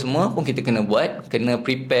lutut apa semua pun kita kena buat, kena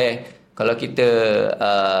prepare. Kalau kita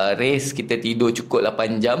race, kita tidur cukup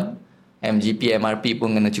 8 jam. MGP, MRP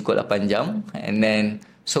pun kena cukup 8 jam. And then,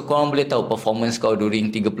 so korang boleh tahu performance kau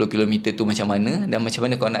during 30 km tu macam mana, dan macam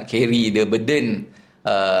mana kau nak carry the burden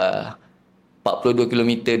 42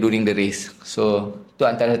 km during the race. So, tu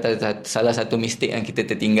antara salah satu mistake yang kita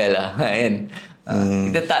tertinggal lah kan.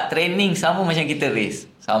 Kita tak training sama macam kita race.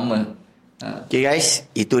 Sama. Okay guys,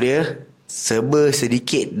 itu dia serba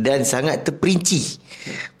sedikit dan sangat terperinci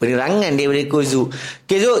penerangan daripada Coach Zuk.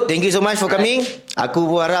 Okay Zuk, thank you so much for coming.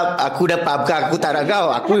 Aku harap aku dapat, aku tak nak kau.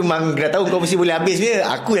 Aku memang dah tahu kau mesti boleh habis dia.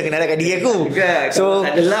 Aku yang kena nakkan diri aku. So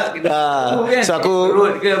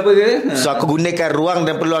aku gunakan ruang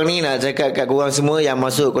dan peluang ni nak cakap kat korang semua yang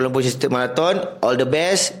masuk Kuala Lumpur City Marathon, all the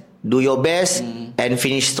best, do your best and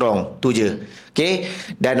finish strong. Tu je. Okay.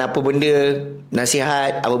 Dan apa benda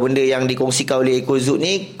nasihat, apa benda yang dikongsikan oleh Coach Zuk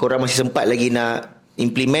ni, korang masih sempat lagi nak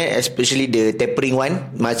implement, especially the tapering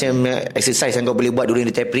one, macam exercise yang kau boleh buat during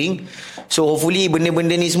the tapering. So hopefully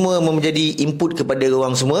benda-benda ni semua menjadi input kepada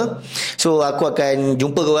korang semua. So aku akan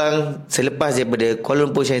jumpa korang selepas daripada Kuala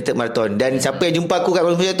Lumpur United Marathon. Dan siapa yang jumpa aku kat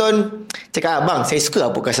Kuala Lumpur Marathon, cakap abang, saya suka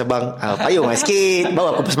podcast abang, payung lah sikit,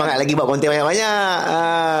 bawa aku semangat lagi buat konten banyak-banyak.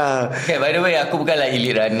 Okay, by the way, aku bukanlah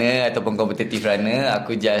elite runner ataupun competitive runner.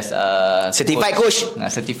 Aku just certified coach.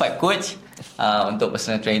 Certified coach untuk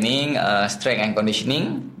personal training, strength and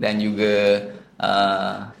conditioning, dan juga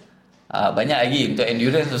banyak lagi untuk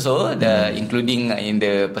endurance also, including in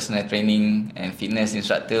the personal training and fitness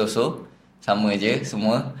instructor also. Sama je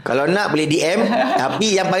semua. Kalau nak boleh DM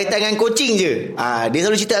tapi yang berkaitan dengan coaching je. Dia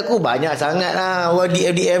selalu cerita aku banyak sangat lah orang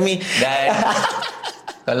DM ni. Dan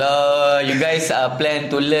kalau you guys plan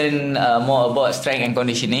to learn more about strength and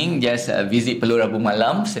conditioning, just visit Peluh Rabu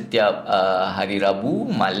Malam. Setiap hari Rabu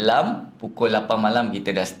malam pukul 8 malam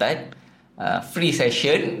kita dah start. Free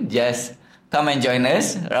session, just come and join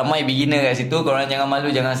us. Ramai beginner kat situ. Korang jangan malu,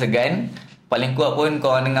 jangan segan. Paling kuat pun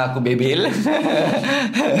korang dengar aku bebel.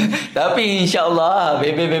 Tapi insyaAllah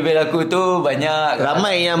bebel-bebel aku tu banyak.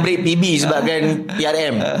 Ramai yang break PB sebabkan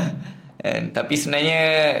PRM. Tapi sebenarnya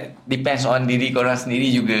depends on diri korang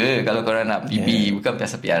sendiri juga. Kalau korang nak PB, bukan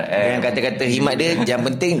pasal PRM. Yang kata-kata himat dia, yang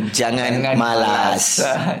penting jangan malas.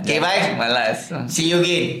 Okay, bye. Malas. See you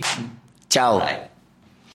again. Ciao. Bye.